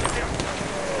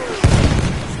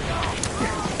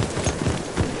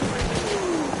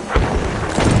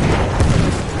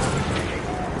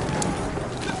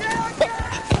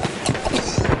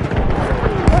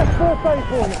 That's first aid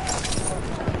for you.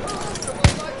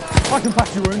 I can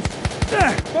patch your wounds.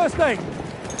 There, first aid.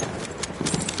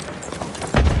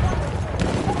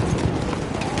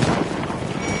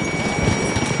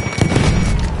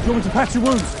 You want me to patch your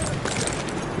wounds?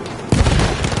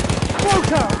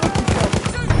 Broke out!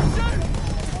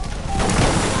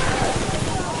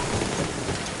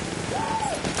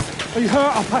 Are you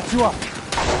hurt? I'll patch you up.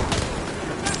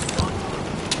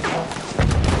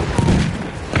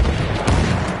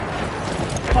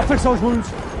 I'll fix those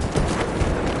wounds.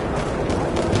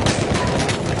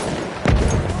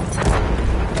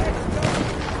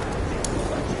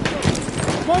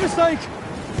 My mistake!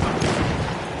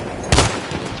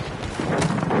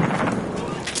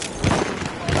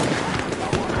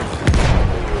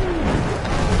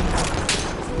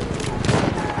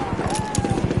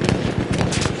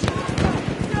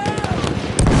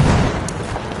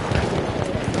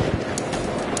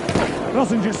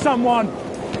 Wasn't just someone.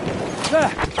 There,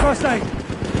 first aid.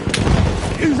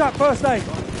 Use that first aid.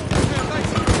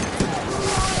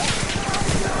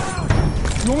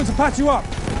 You want me to patch you up?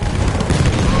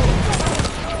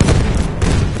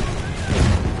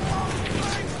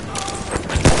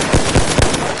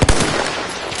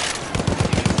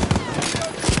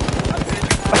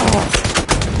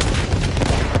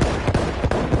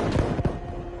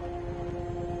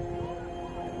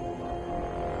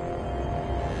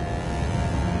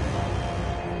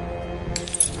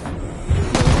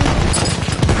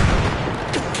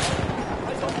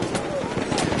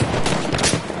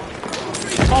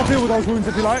 deal with those wounds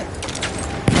if you like.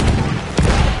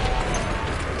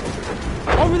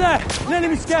 Over there, an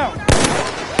enemy scout.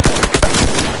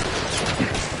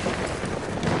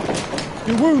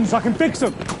 Your wounds, I can fix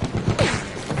them.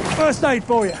 First aid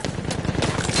for you.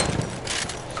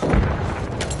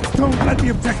 Don't let the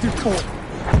objective fall.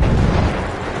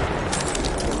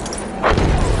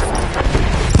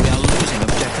 We are losing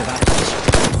objective apples.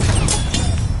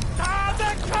 Ah,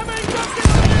 they're coming!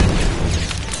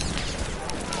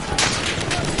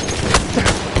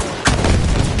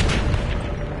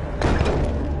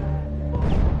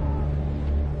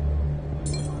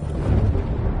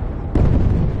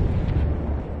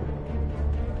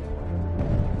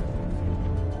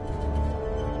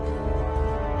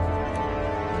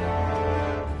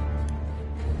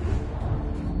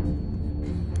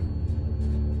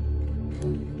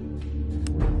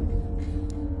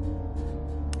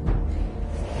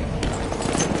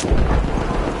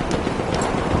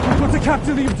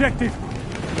 Capture the objective.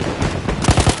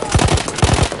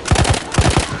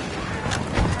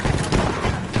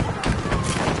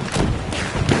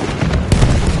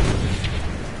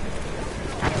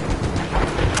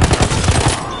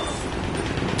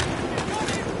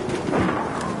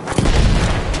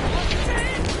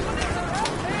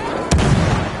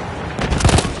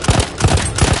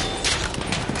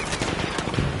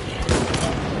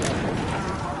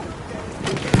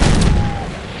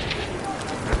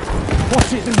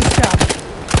 Watch it, there's a scout.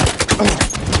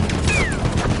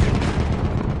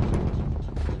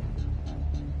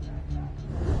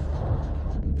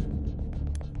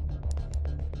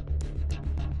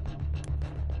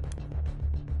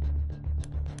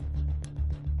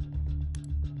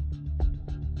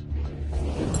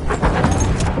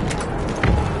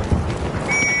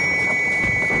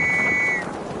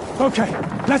 Okay,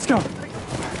 let's go.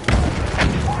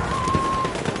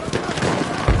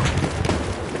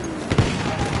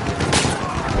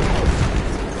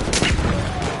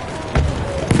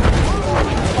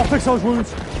 I'll fix those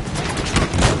wounds.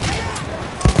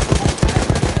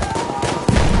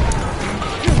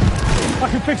 I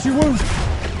can fix your wounds.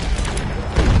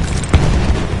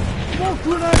 Smoke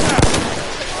grenade out.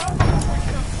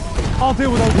 I'll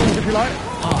deal with those wounds if you like.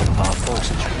 Half of our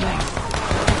forces remain.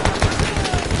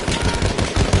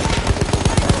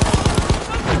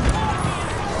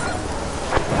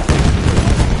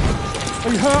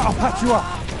 Are you hurt? I'll patch you up.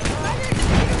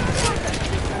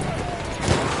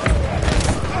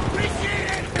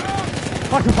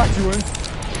 I can patch you in.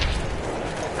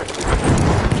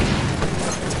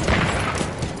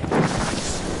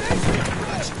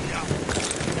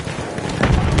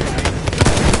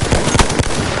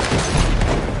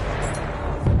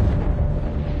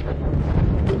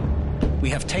 We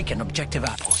have taken objective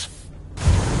apples.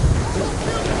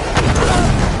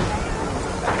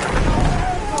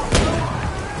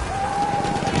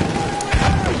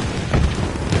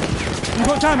 You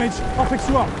got damage? I'll fix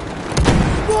you up.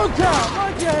 Look out!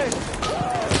 Right your head!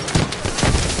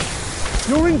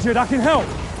 You're injured, I can help.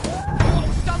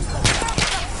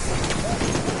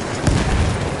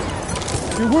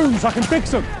 Your wounds, I can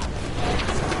fix them.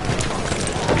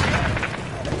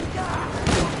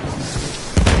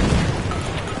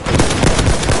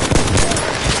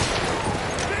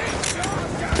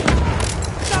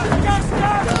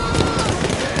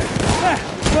 There,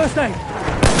 first aid.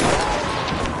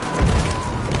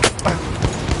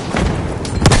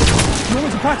 You want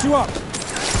me to patch you up?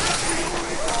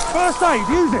 First aid,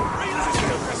 use it!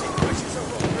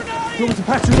 You want me to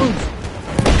patch your wounds?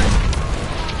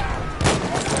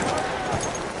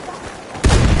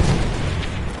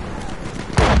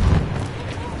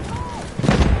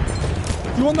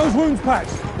 Do you want those wounds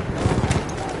patched?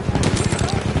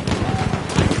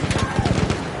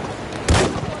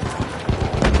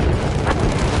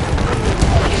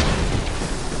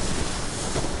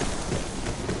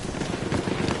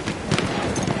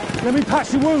 Let me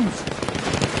patch your wounds.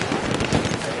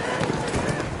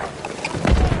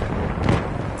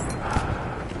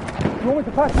 You want me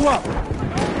to patch you up?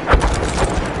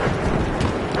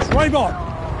 Straight on.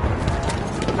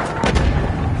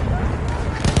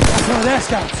 That's one of their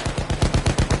scouts.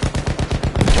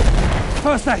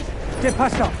 First aid. Get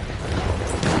patched up.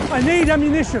 I need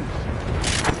ammunition.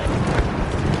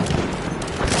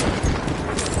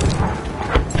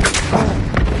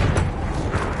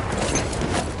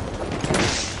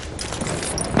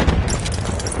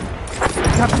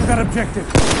 Capture that objective.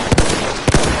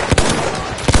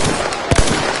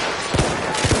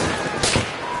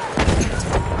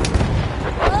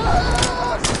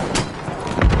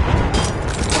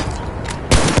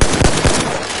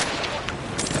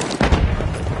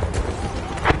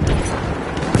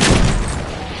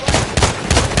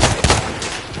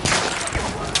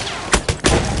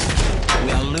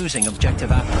 losing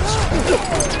objective apples.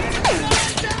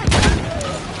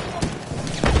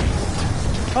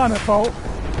 I'm at fault.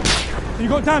 You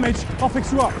got damage? I'll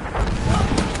fix you up.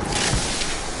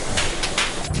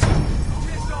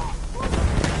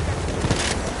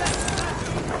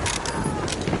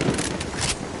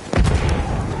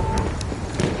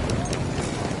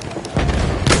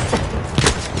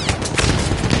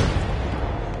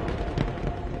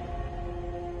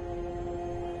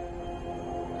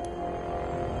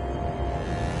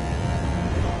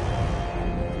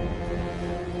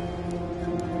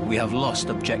 We have lost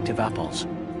objective apples.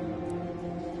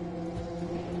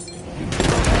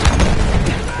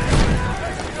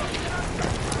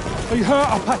 Are you hurt?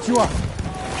 I'll patch you up.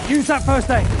 Use that first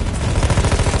aid.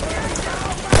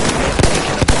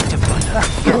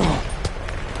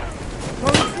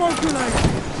 Smoke grenade.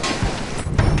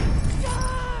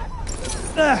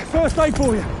 There, first aid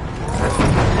for you.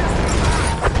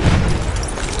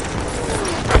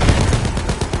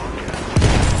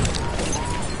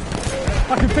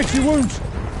 I can fix your wounds.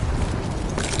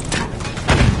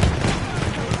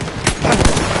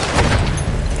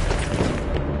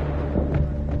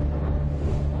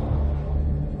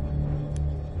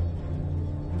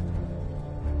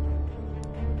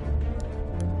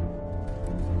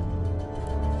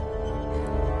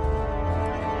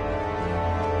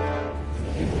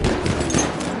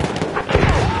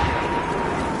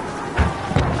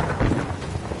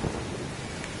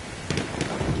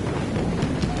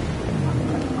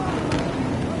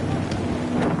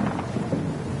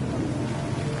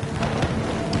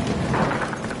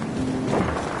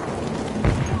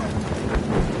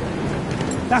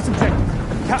 That's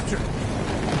objective. Capture it.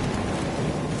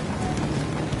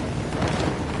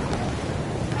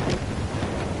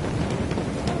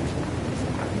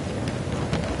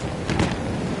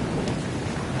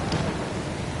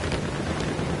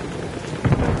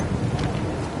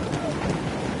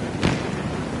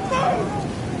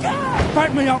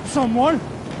 Back me up, someone.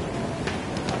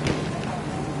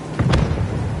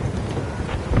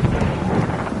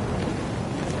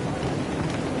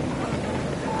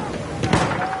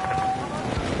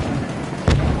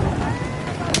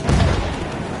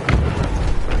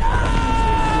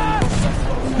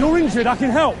 You're injured, I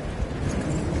can help.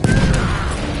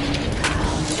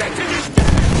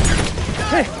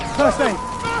 Here, first aid.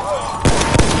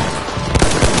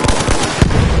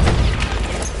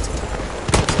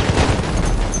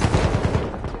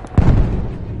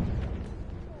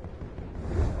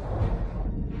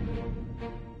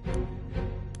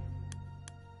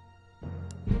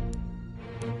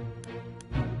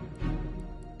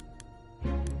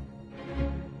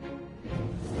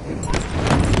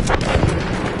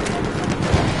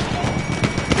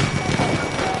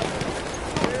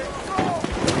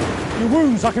 Your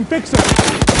wounds, I can fix them.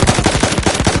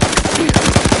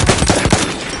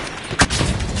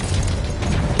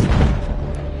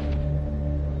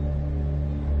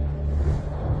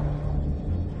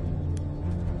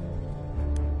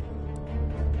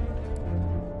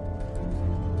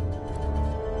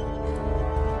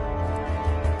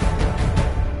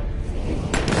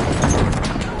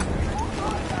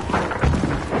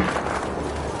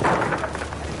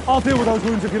 I'll deal with those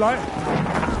wounds if you like.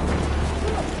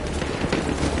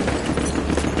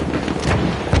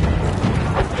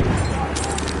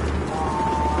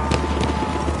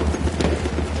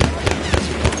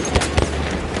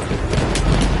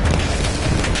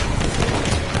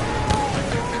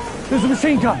 There's a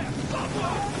machine gun.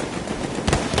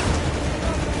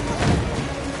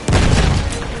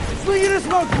 Swing it a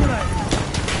smoke grenade.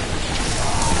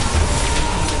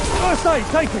 First aid,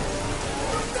 take it.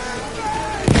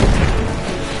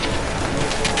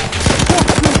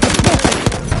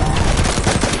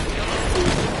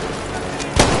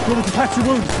 You want to patch your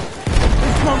wounds?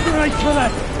 Smoke grenade for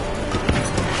that.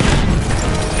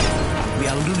 We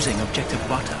are losing objective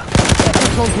butter.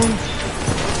 Patch those wounds.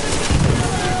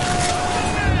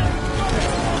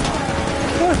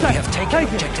 We have taken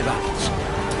objective apples.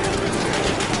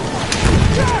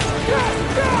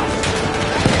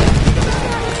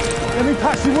 Let me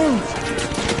patch your wounds.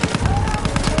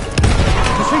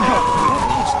 Machine gun.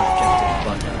 Lost objective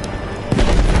butter.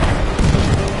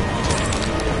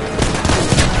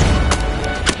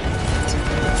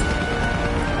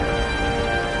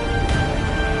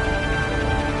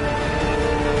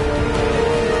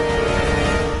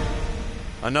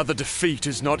 Another defeat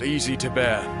is not easy to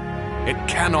bear. It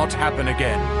cannot happen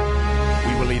again.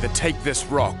 We will either take this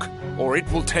rock, or it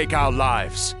will take our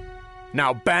lives.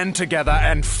 Now band together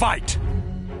and fight!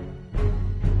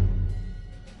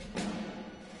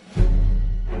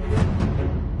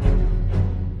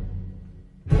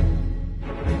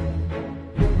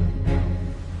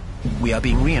 We are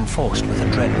being reinforced with a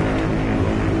dreadnought.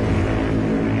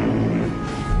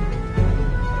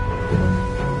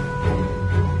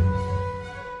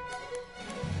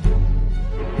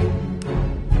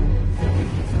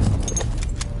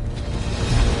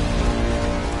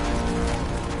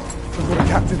 We've got to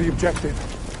capture the objective.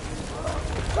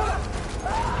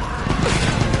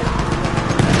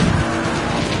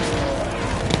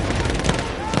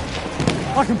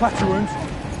 I can patch your wounds.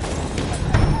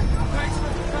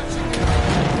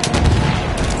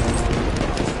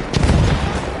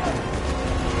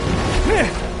 Here,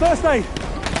 first aid.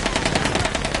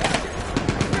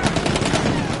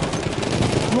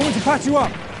 You want me to patch you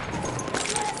up?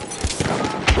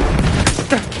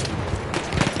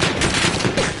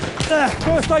 There,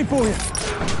 first aid for you.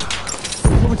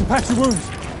 You want me to patch your wounds?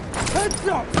 Heads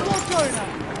up! What's going on?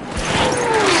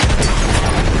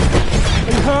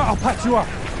 Are you hurt? I'll patch you up.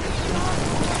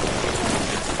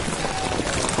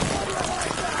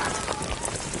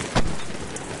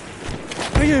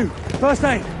 For you, first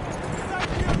aid.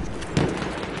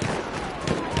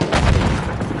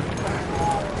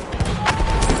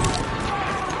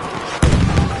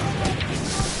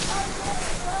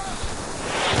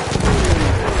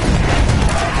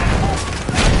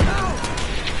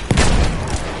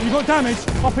 You got damage?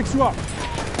 I'll fix you up.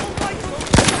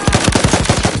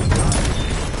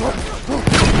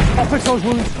 I'll fix those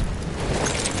wounds.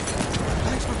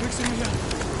 Thanks for fixing me up.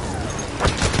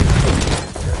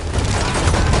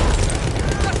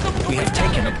 We have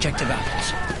taken objective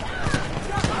apples.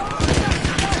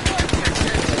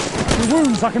 The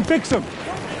wounds, I can fix them.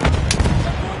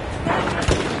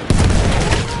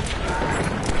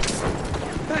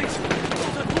 Thanks.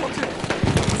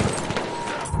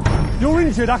 You're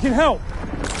injured, I can help.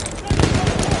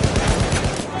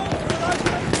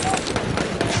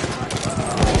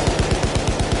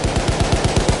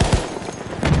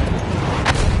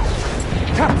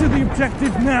 Capture the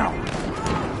objective now.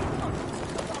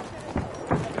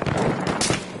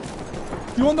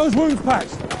 You want those wounds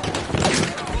patched?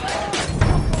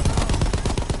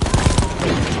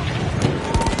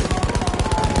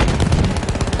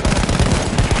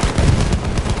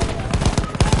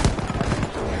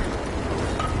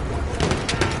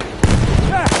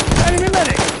 Enemy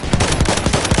medic!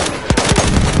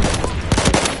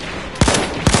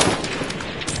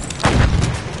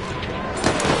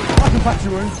 I can patch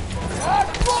your wounds.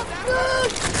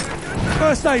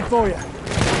 First aid for you.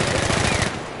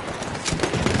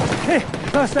 Here,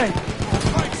 first aid.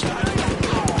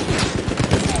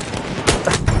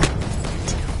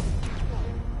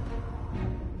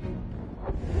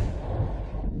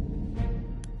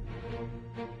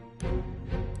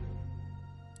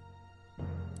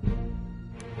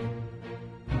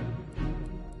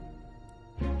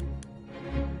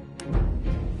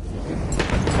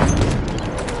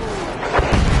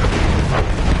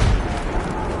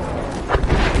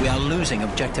 We are losing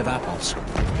objective apples.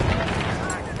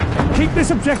 Keep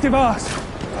this objective ours.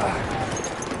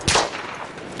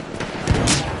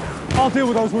 I'll deal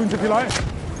with those wounds if you like.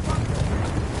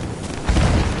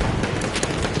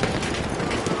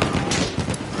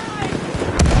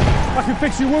 I can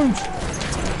fix your wounds.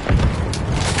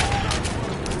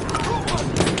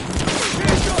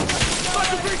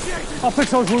 I'll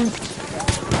fix those wounds.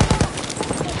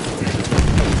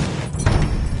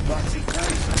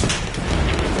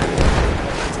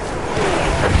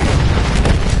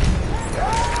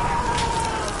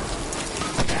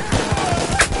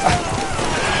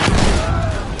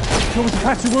 You want me to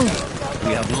patch your wounds?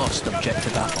 We have lost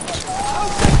objective apples.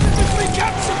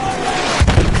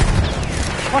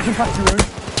 I can patch your wounds.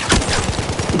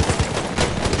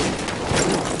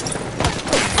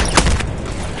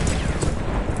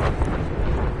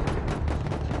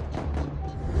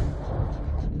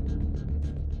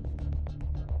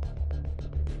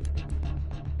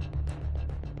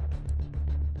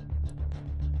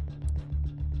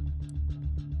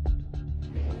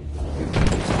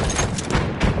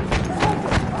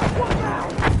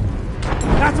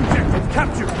 That objective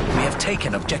captured. We have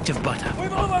taken objective butter.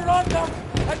 We've overrun them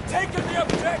and taken the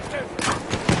objective.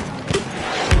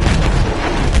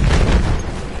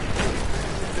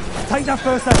 Take that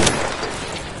first aid.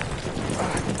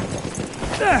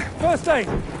 There, first aid.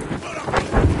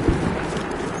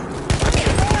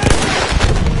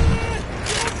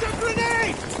 It's a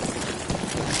grenade!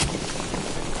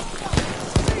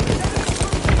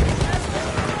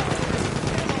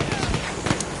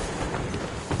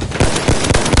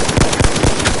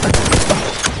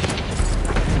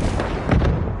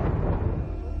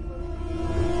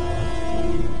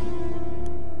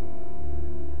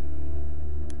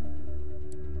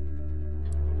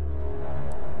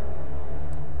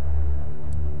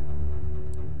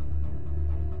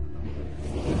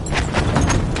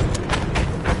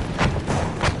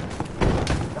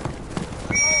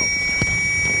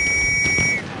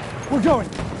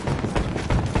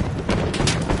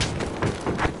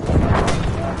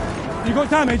 you got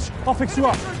damage, I'll fix you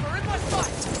up.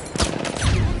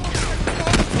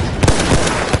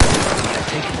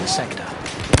 Taking the sector.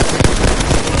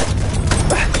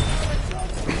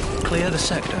 Clear the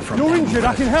sector from... You're injured,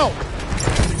 I can help.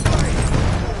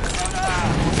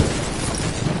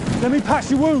 Let me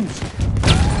patch your wounds.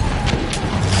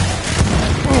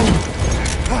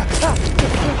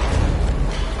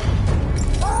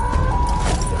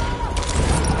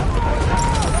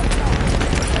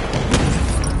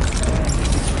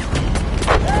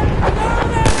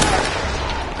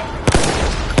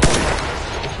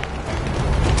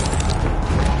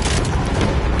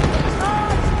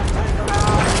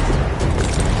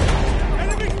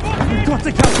 We've got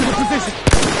to capture the position.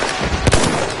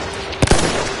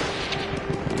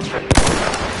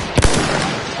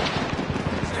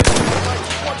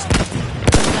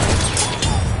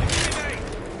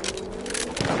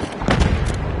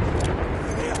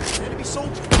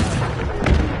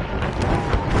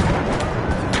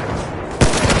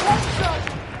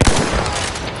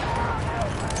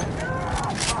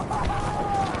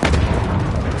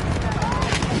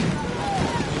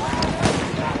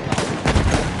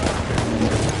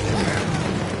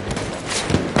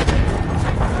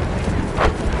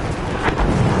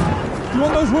 You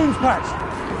want those wounds patched?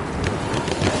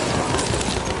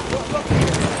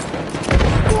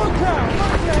 Look out!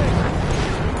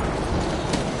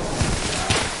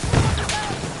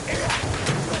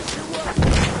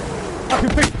 I can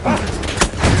fix...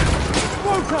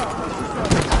 Look out!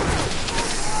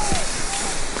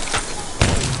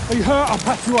 Are you hurt? I'll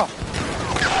patch you up.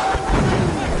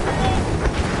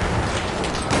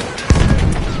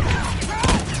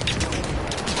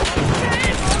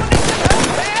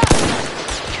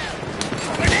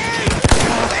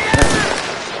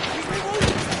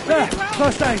 There,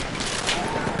 first aid.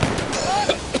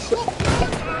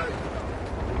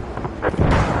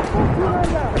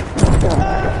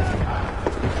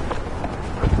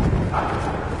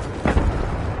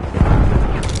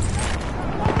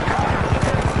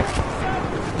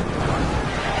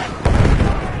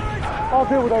 I'll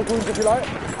deal with those wounds if you like.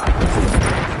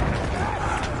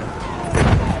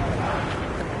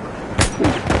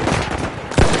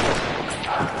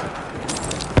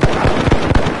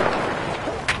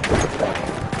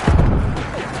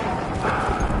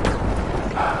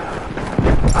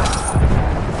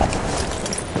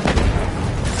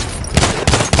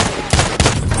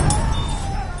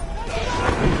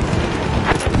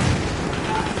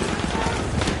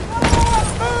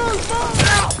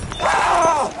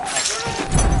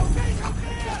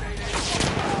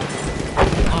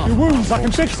 Your wounds, I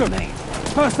can fix them.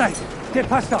 First aid, get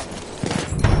patched up.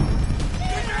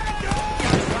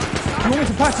 You want me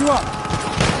to patch you up?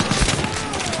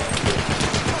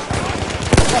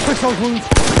 I'll fix those wounds.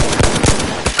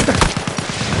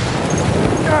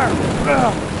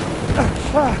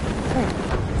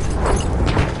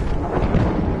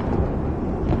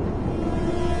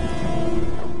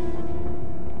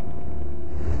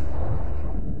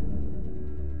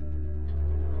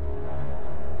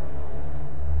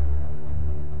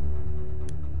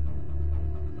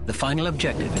 The final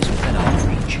objective is within our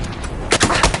reach.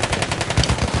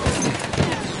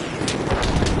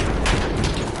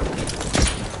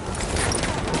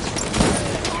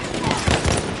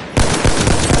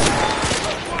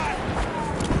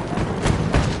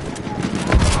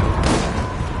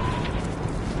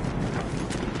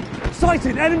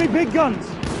 Sighted, enemy big guns.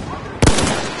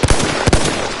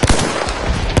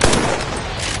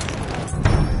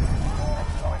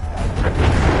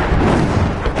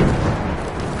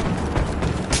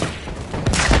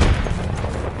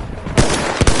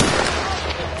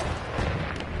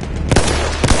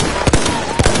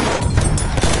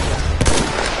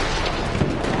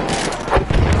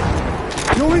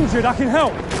 You're injured, I can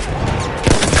help.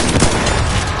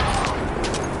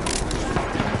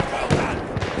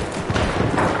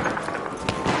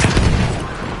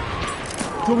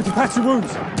 Do you want me to patch your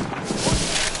wounds?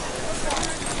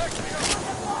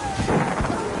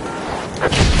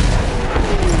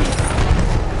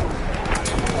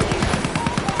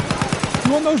 Do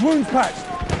you want those wounds patched?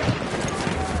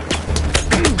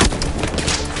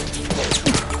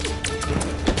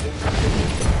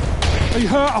 Are you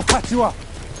hurt? I'll patch you up.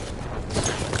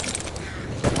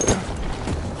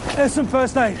 There's some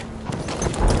first aid.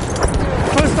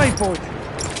 First aid for you.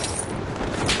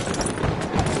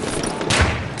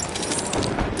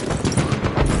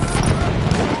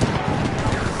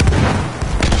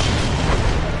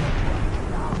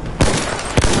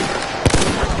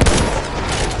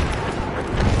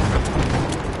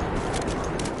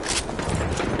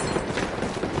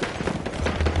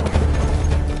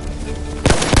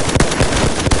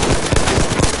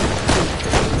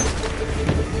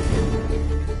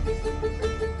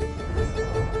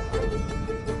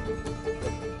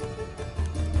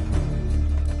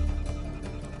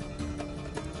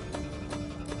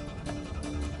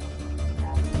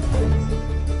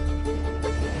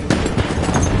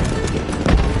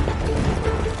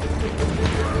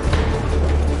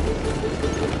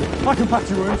 can patch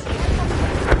your wounds.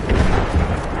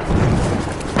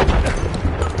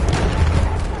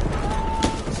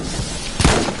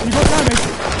 You got damage?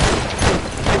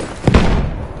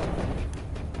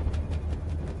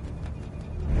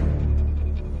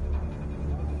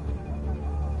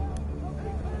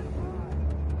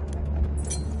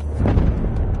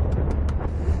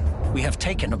 We have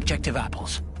taken objective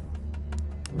apples.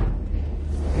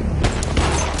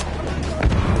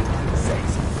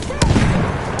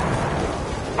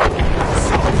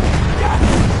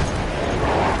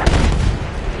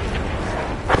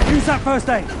 Use that first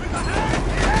aid.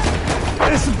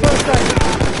 There's some first aid.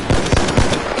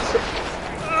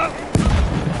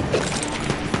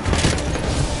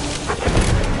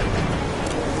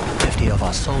 50 of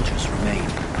our soldiers remain.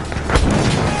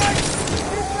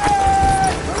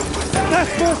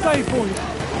 That's first aid for you.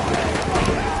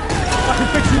 I can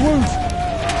fix your wounds.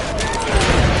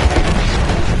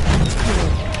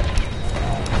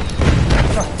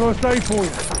 That's first aid for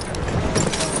you.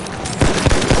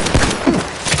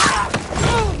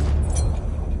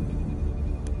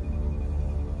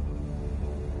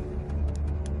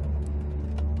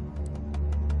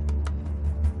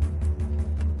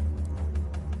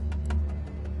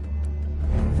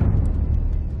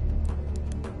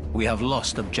 We have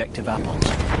lost objective apples.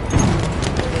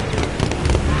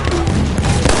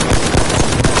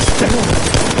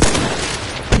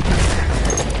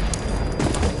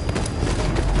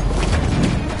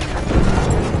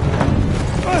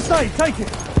 First aid, take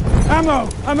it. Ammo,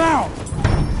 I'm out.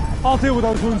 I'll deal with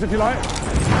those wounds if you like.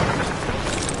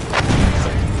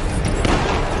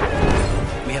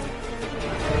 We have...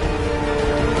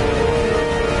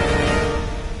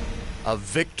 A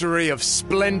victory of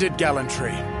splendid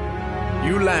gallantry.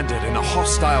 You landed in a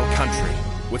hostile country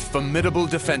with formidable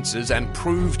defenses and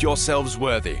proved yourselves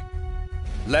worthy.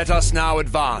 Let us now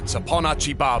advance upon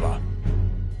Achibaba.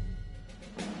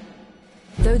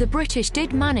 Though the British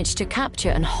did manage to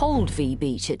capture and hold V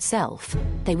Beach itself,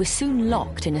 they were soon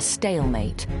locked in a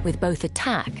stalemate, with both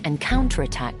attack and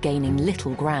counterattack gaining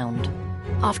little ground.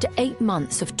 After 8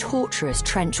 months of torturous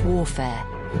trench warfare,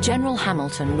 General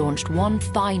Hamilton launched one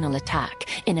final attack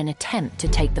in an attempt to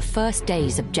take the first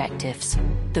day's objectives,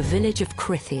 the village of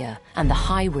Krithia and the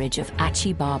high ridge of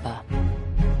Achibaba.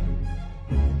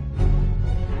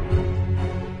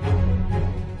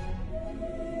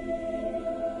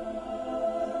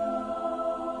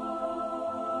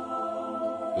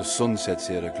 The sunsets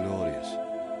here are glorious.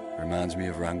 Reminds me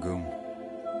of Rangoon,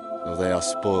 though they are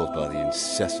spoiled by the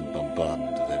incessant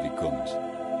bombardment of heavy guns.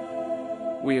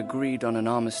 We agreed on an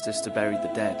armistice to bury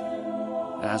the dead,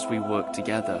 and as we worked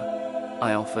together,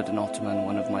 I offered an Ottoman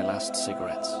one of my last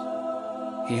cigarettes.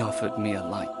 He offered me a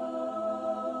light.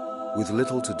 With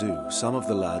little to do, some of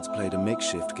the lads played a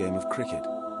makeshift game of cricket.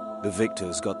 The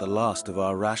victors got the last of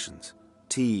our rations,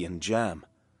 tea and jam.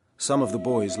 Some of the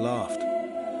boys laughed.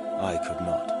 I could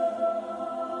not.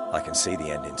 I can see the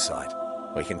end in sight.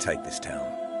 We can take this town.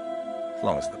 As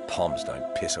long as the Poms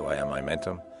don't piss away our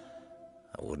momentum,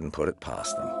 I wouldn't put it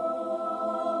past them.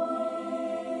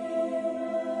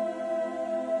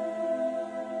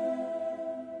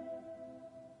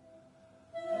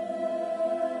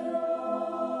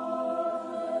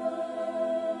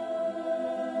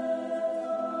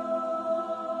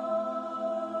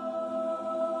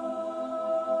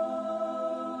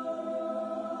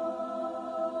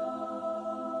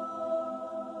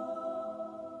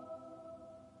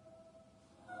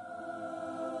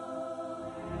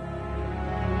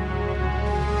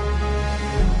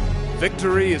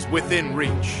 Victory is within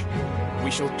reach.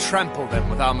 We shall trample them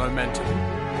with our momentum.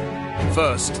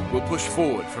 First, we'll push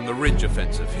forward from the ridge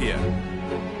offensive here.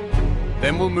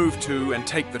 Then we'll move to and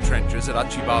take the trenches at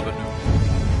Achibaba.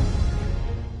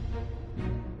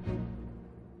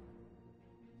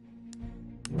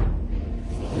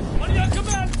 On your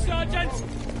command, Sergeant!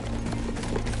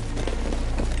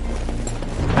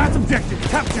 That's objective,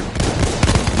 capture!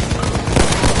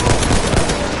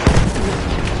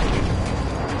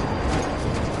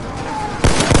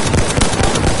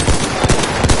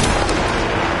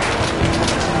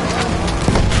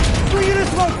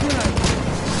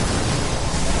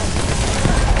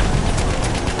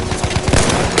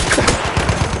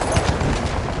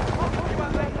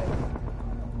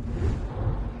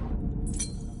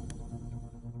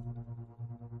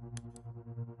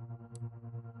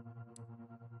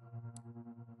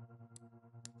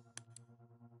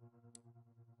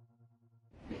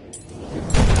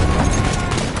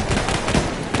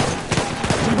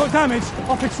 Damage,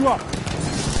 I'll fix you up.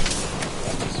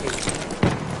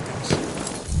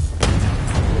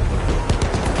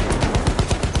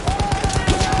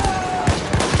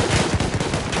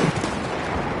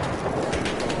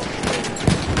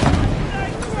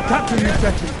 capture the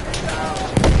objective.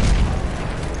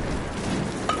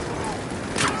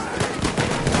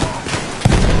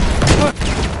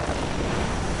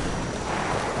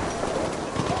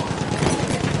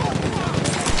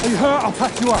 Are you hurt? I'll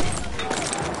patch you up.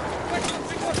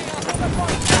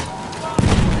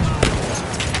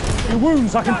 Your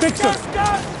wounds, I can fix them.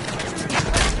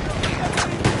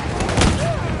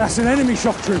 That's an enemy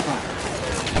shock trooper.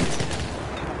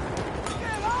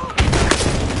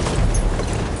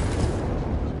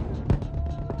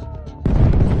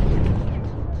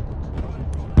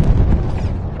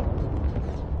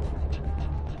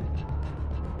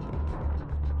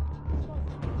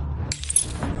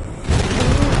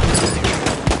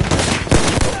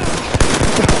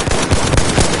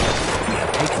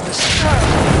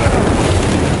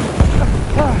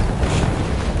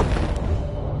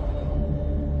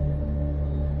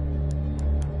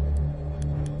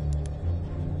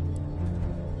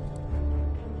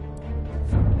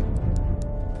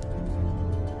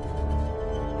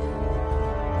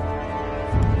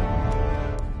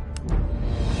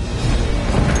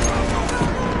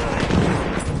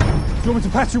 Do you want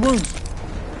me to patch your wounds?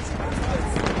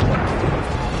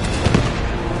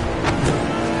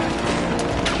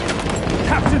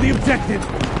 Capture the objective!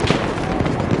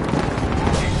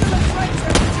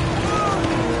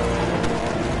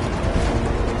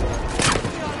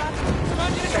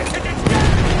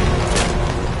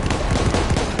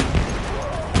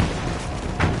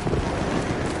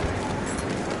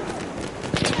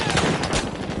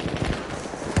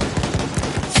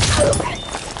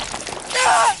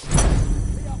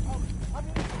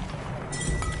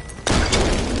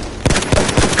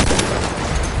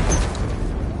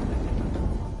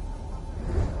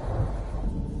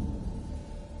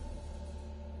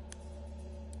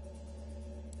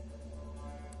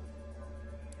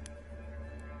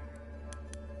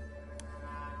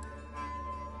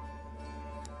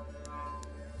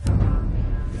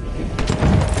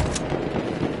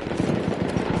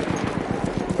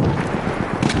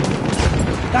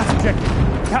 That's objective.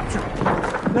 Capture it.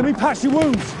 Let me patch your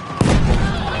wounds.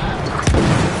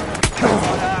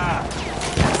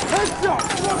 Headshot!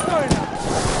 What's going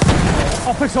on?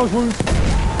 I'll fix those wounds.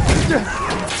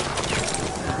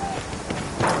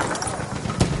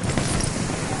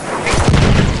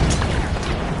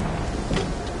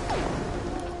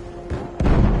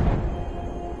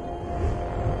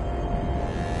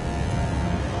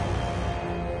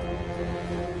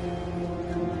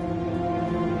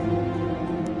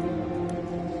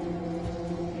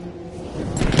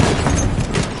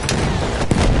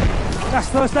 That's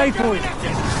first aid for you.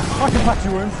 I can patch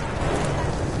your wounds.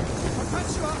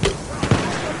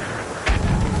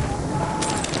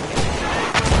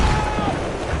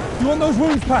 You want those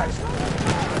wounds patched?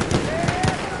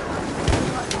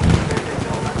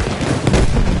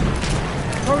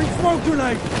 Throwing smoke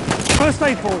grenade. First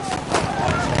aid for us.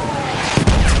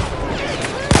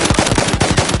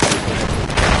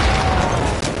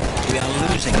 We are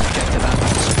losing objective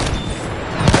apples.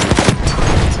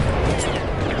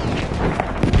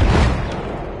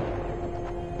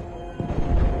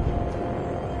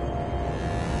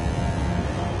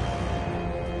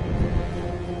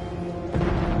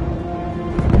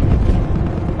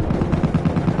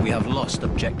 We have lost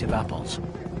objective apples.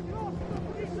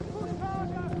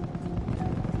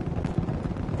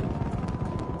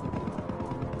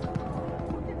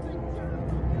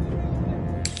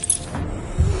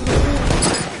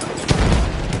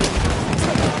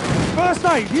 First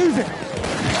aid, use it!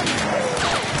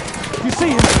 You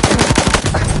see him?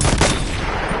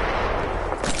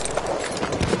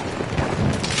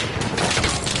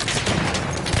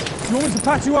 You want me to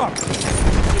patch you up?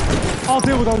 I'll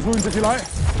deal with those wounds if you like.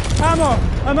 Ammo!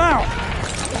 I'm out!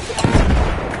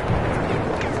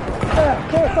 There,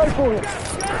 first aid for you.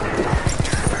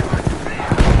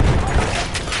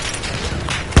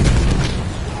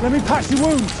 Let me patch your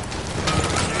wounds.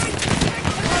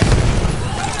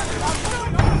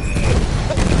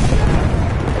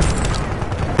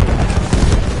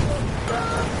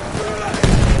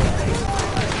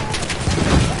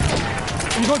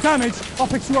 You've got damage, I'll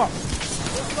fix you up.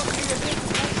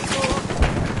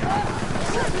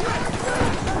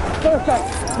 First aid,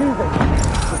 use it.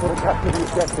 We've got to capture the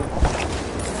objective.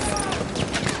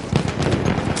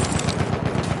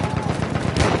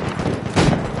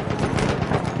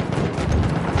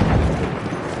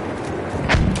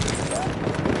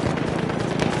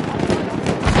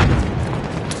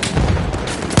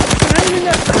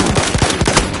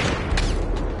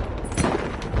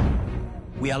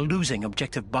 We are losing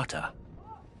objective butter.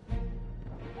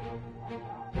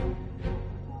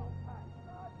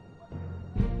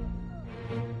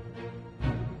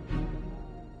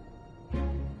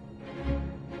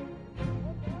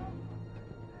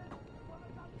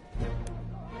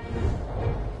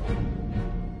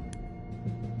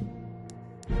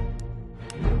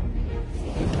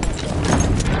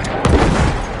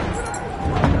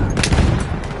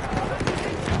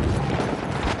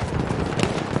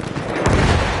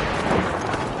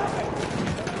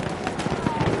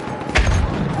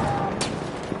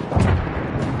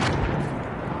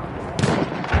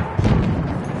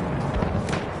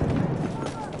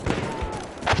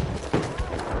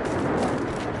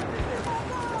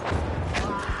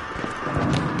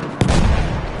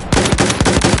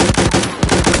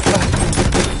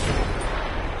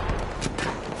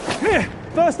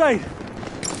 First aid!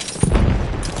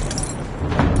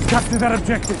 Capture that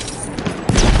objective.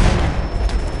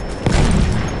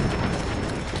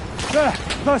 There,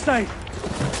 first aid.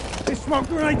 This smoke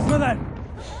grenades for them.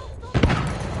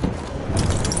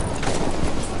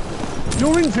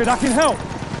 You're injured, I can help.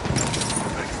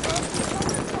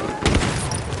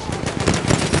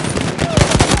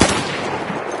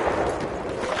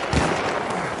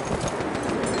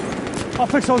 I'll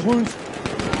fix those wounds.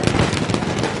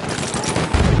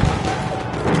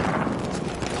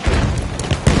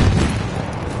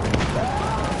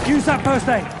 Use that first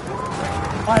aid.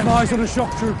 I have eyes on a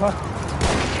shock trooper.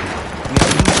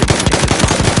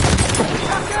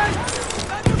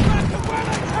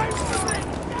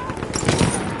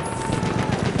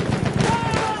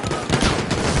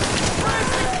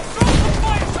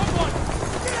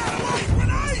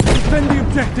 Defend the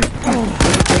objective.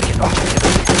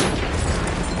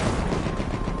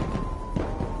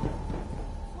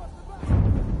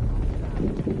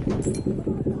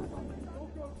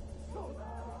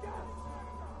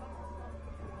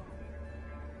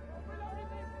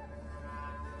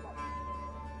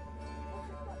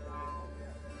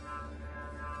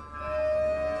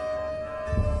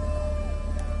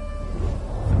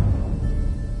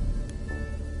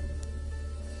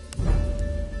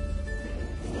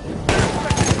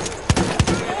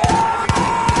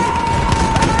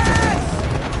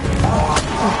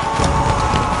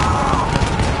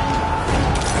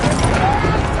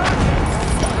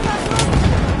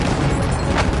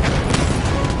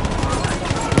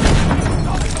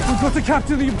 Got to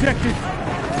capture the objective.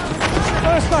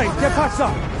 First aid, get patched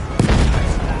up.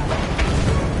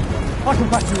 I can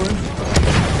patch your wounds.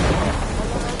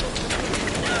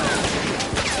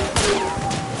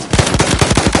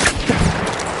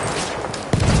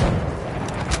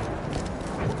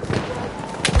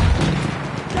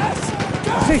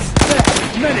 Cease, there,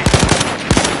 medic.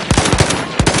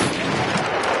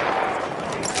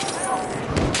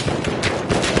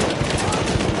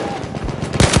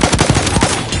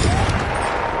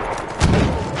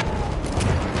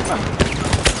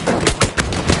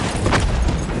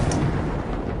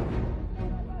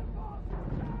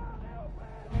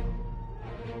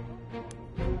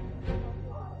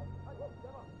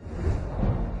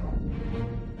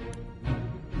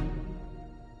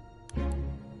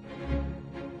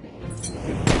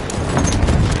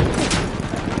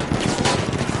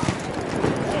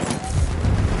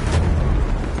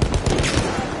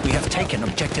 Taken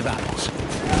objective apples. Do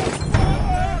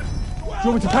you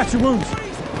want me to patch your wounds?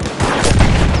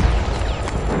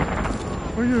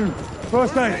 For you,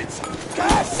 first aid.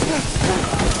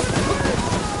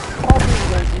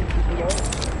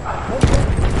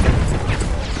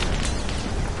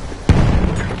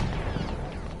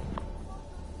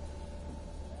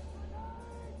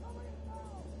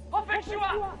 I'll fix you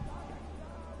up!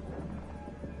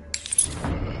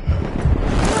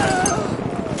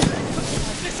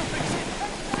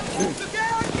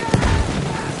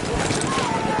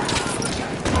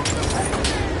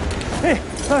 Here,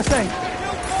 first aid.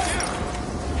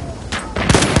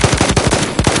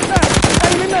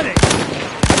 Enemy medic!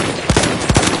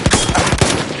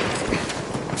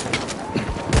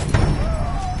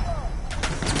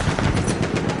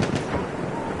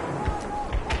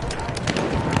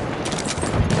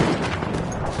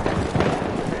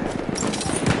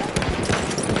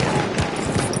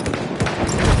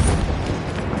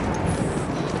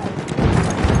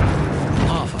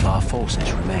 Half of our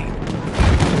forces remain.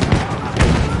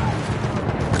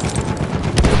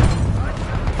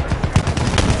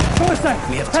 First aid!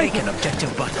 We have taken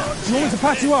objective butter. You want me to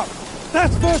patch you up?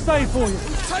 That's first aid for you.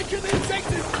 Taking the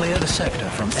objective! Clear the sector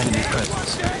from enemy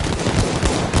presence.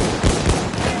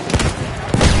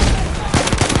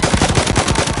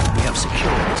 We have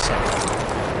secured the sector.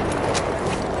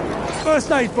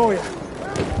 First aid for you.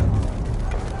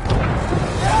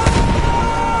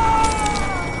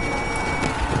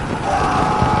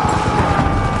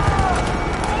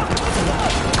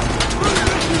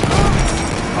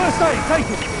 First aid, take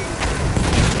it.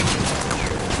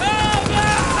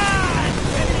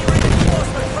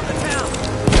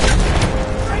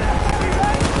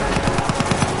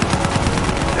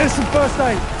 There's some first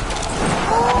aid.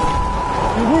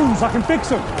 Your wounds, I can fix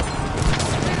them.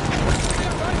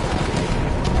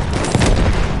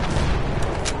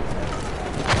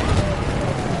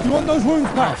 You want those wounds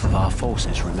back? Half of our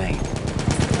forces remain.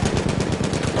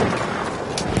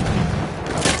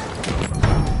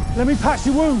 Let me patch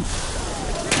your wounds.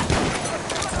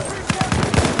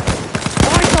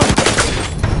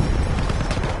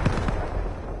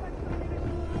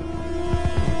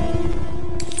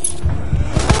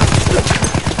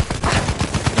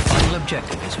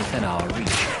 objective is within our reach.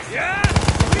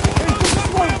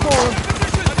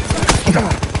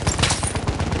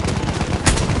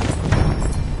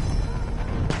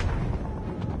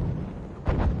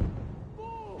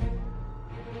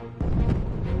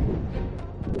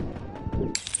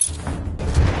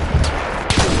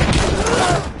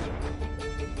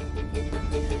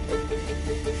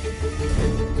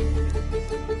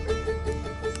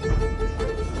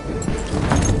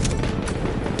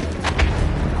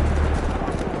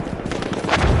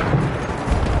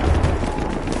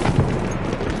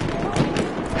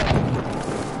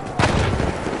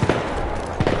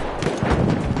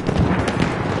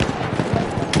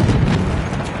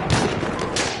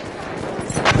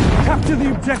 Capture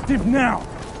the objective now!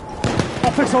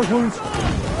 I'll fix those wounds.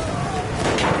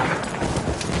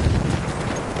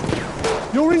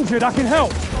 You're injured, I can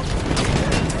help.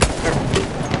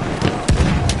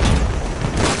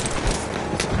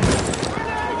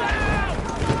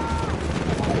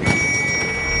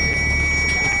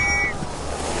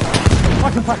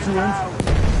 I can patch your wounds.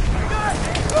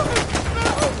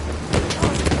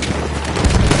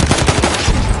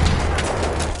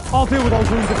 I'll deal with those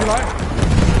wounds if you like.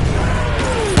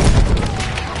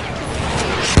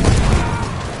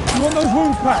 You want those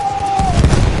wounds patched?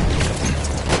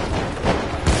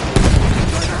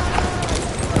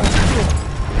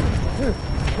 Here,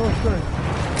 first aid.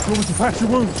 You want me to patch your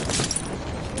wounds?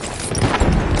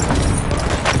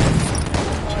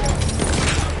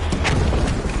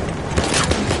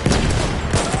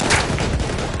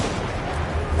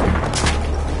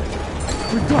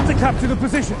 We've got to capture the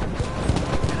position.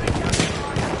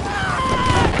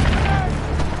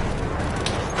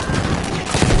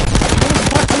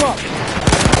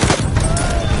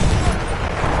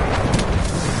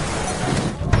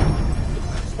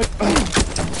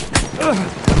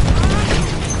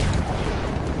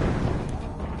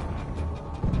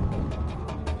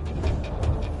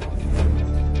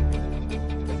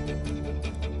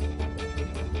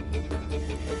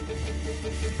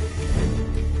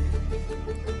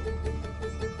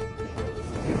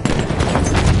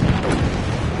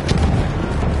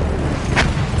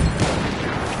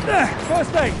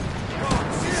 First aid!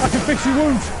 I can fix your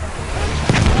wounds!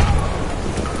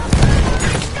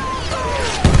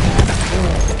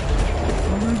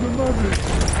 I'm the Maveric.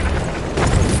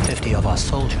 50 of our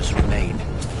soldiers remain.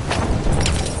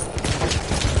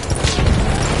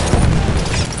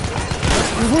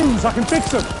 Your wounds, I can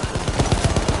fix them!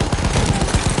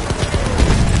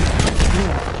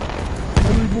 I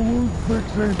need my wounds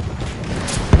fixing.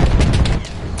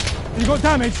 You got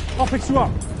damage? I'll fix you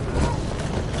up.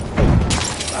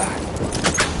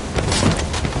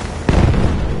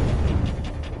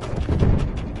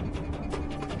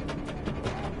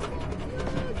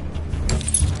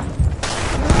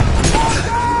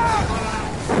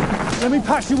 Let me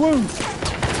patch your wounds.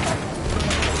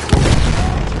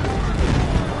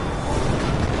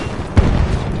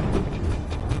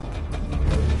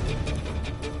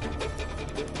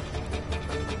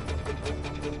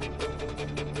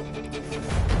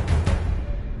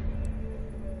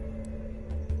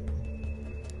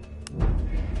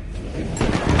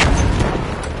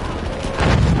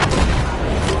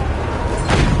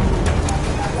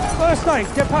 First aid,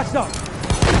 get patched up.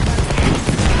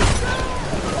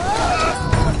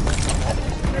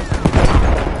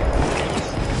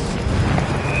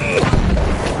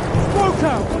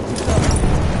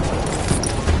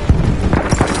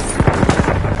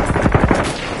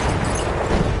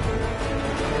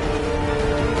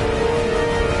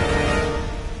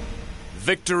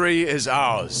 Victory is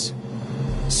ours.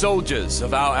 Soldiers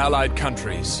of our allied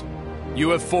countries, you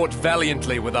have fought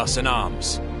valiantly with us in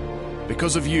arms.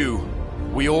 Because of you,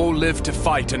 we all live to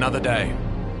fight another day.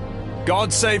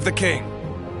 God save the King!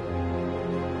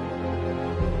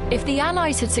 If the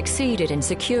Allies had succeeded in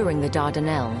securing the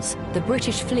Dardanelles, the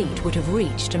British fleet would have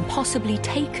reached and possibly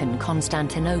taken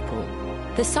Constantinople.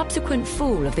 The subsequent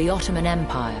fall of the Ottoman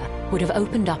Empire would have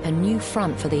opened up a new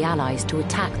front for the Allies to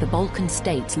attack the Balkan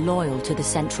states loyal to the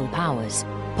Central Powers,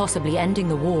 possibly ending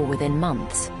the war within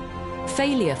months.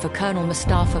 Failure for Colonel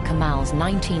Mustafa Kemal's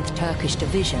 19th Turkish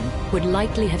Division would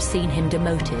likely have seen him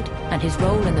demoted, and his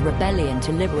role in the rebellion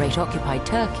to liberate occupied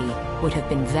Turkey would have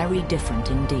been very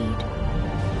different indeed.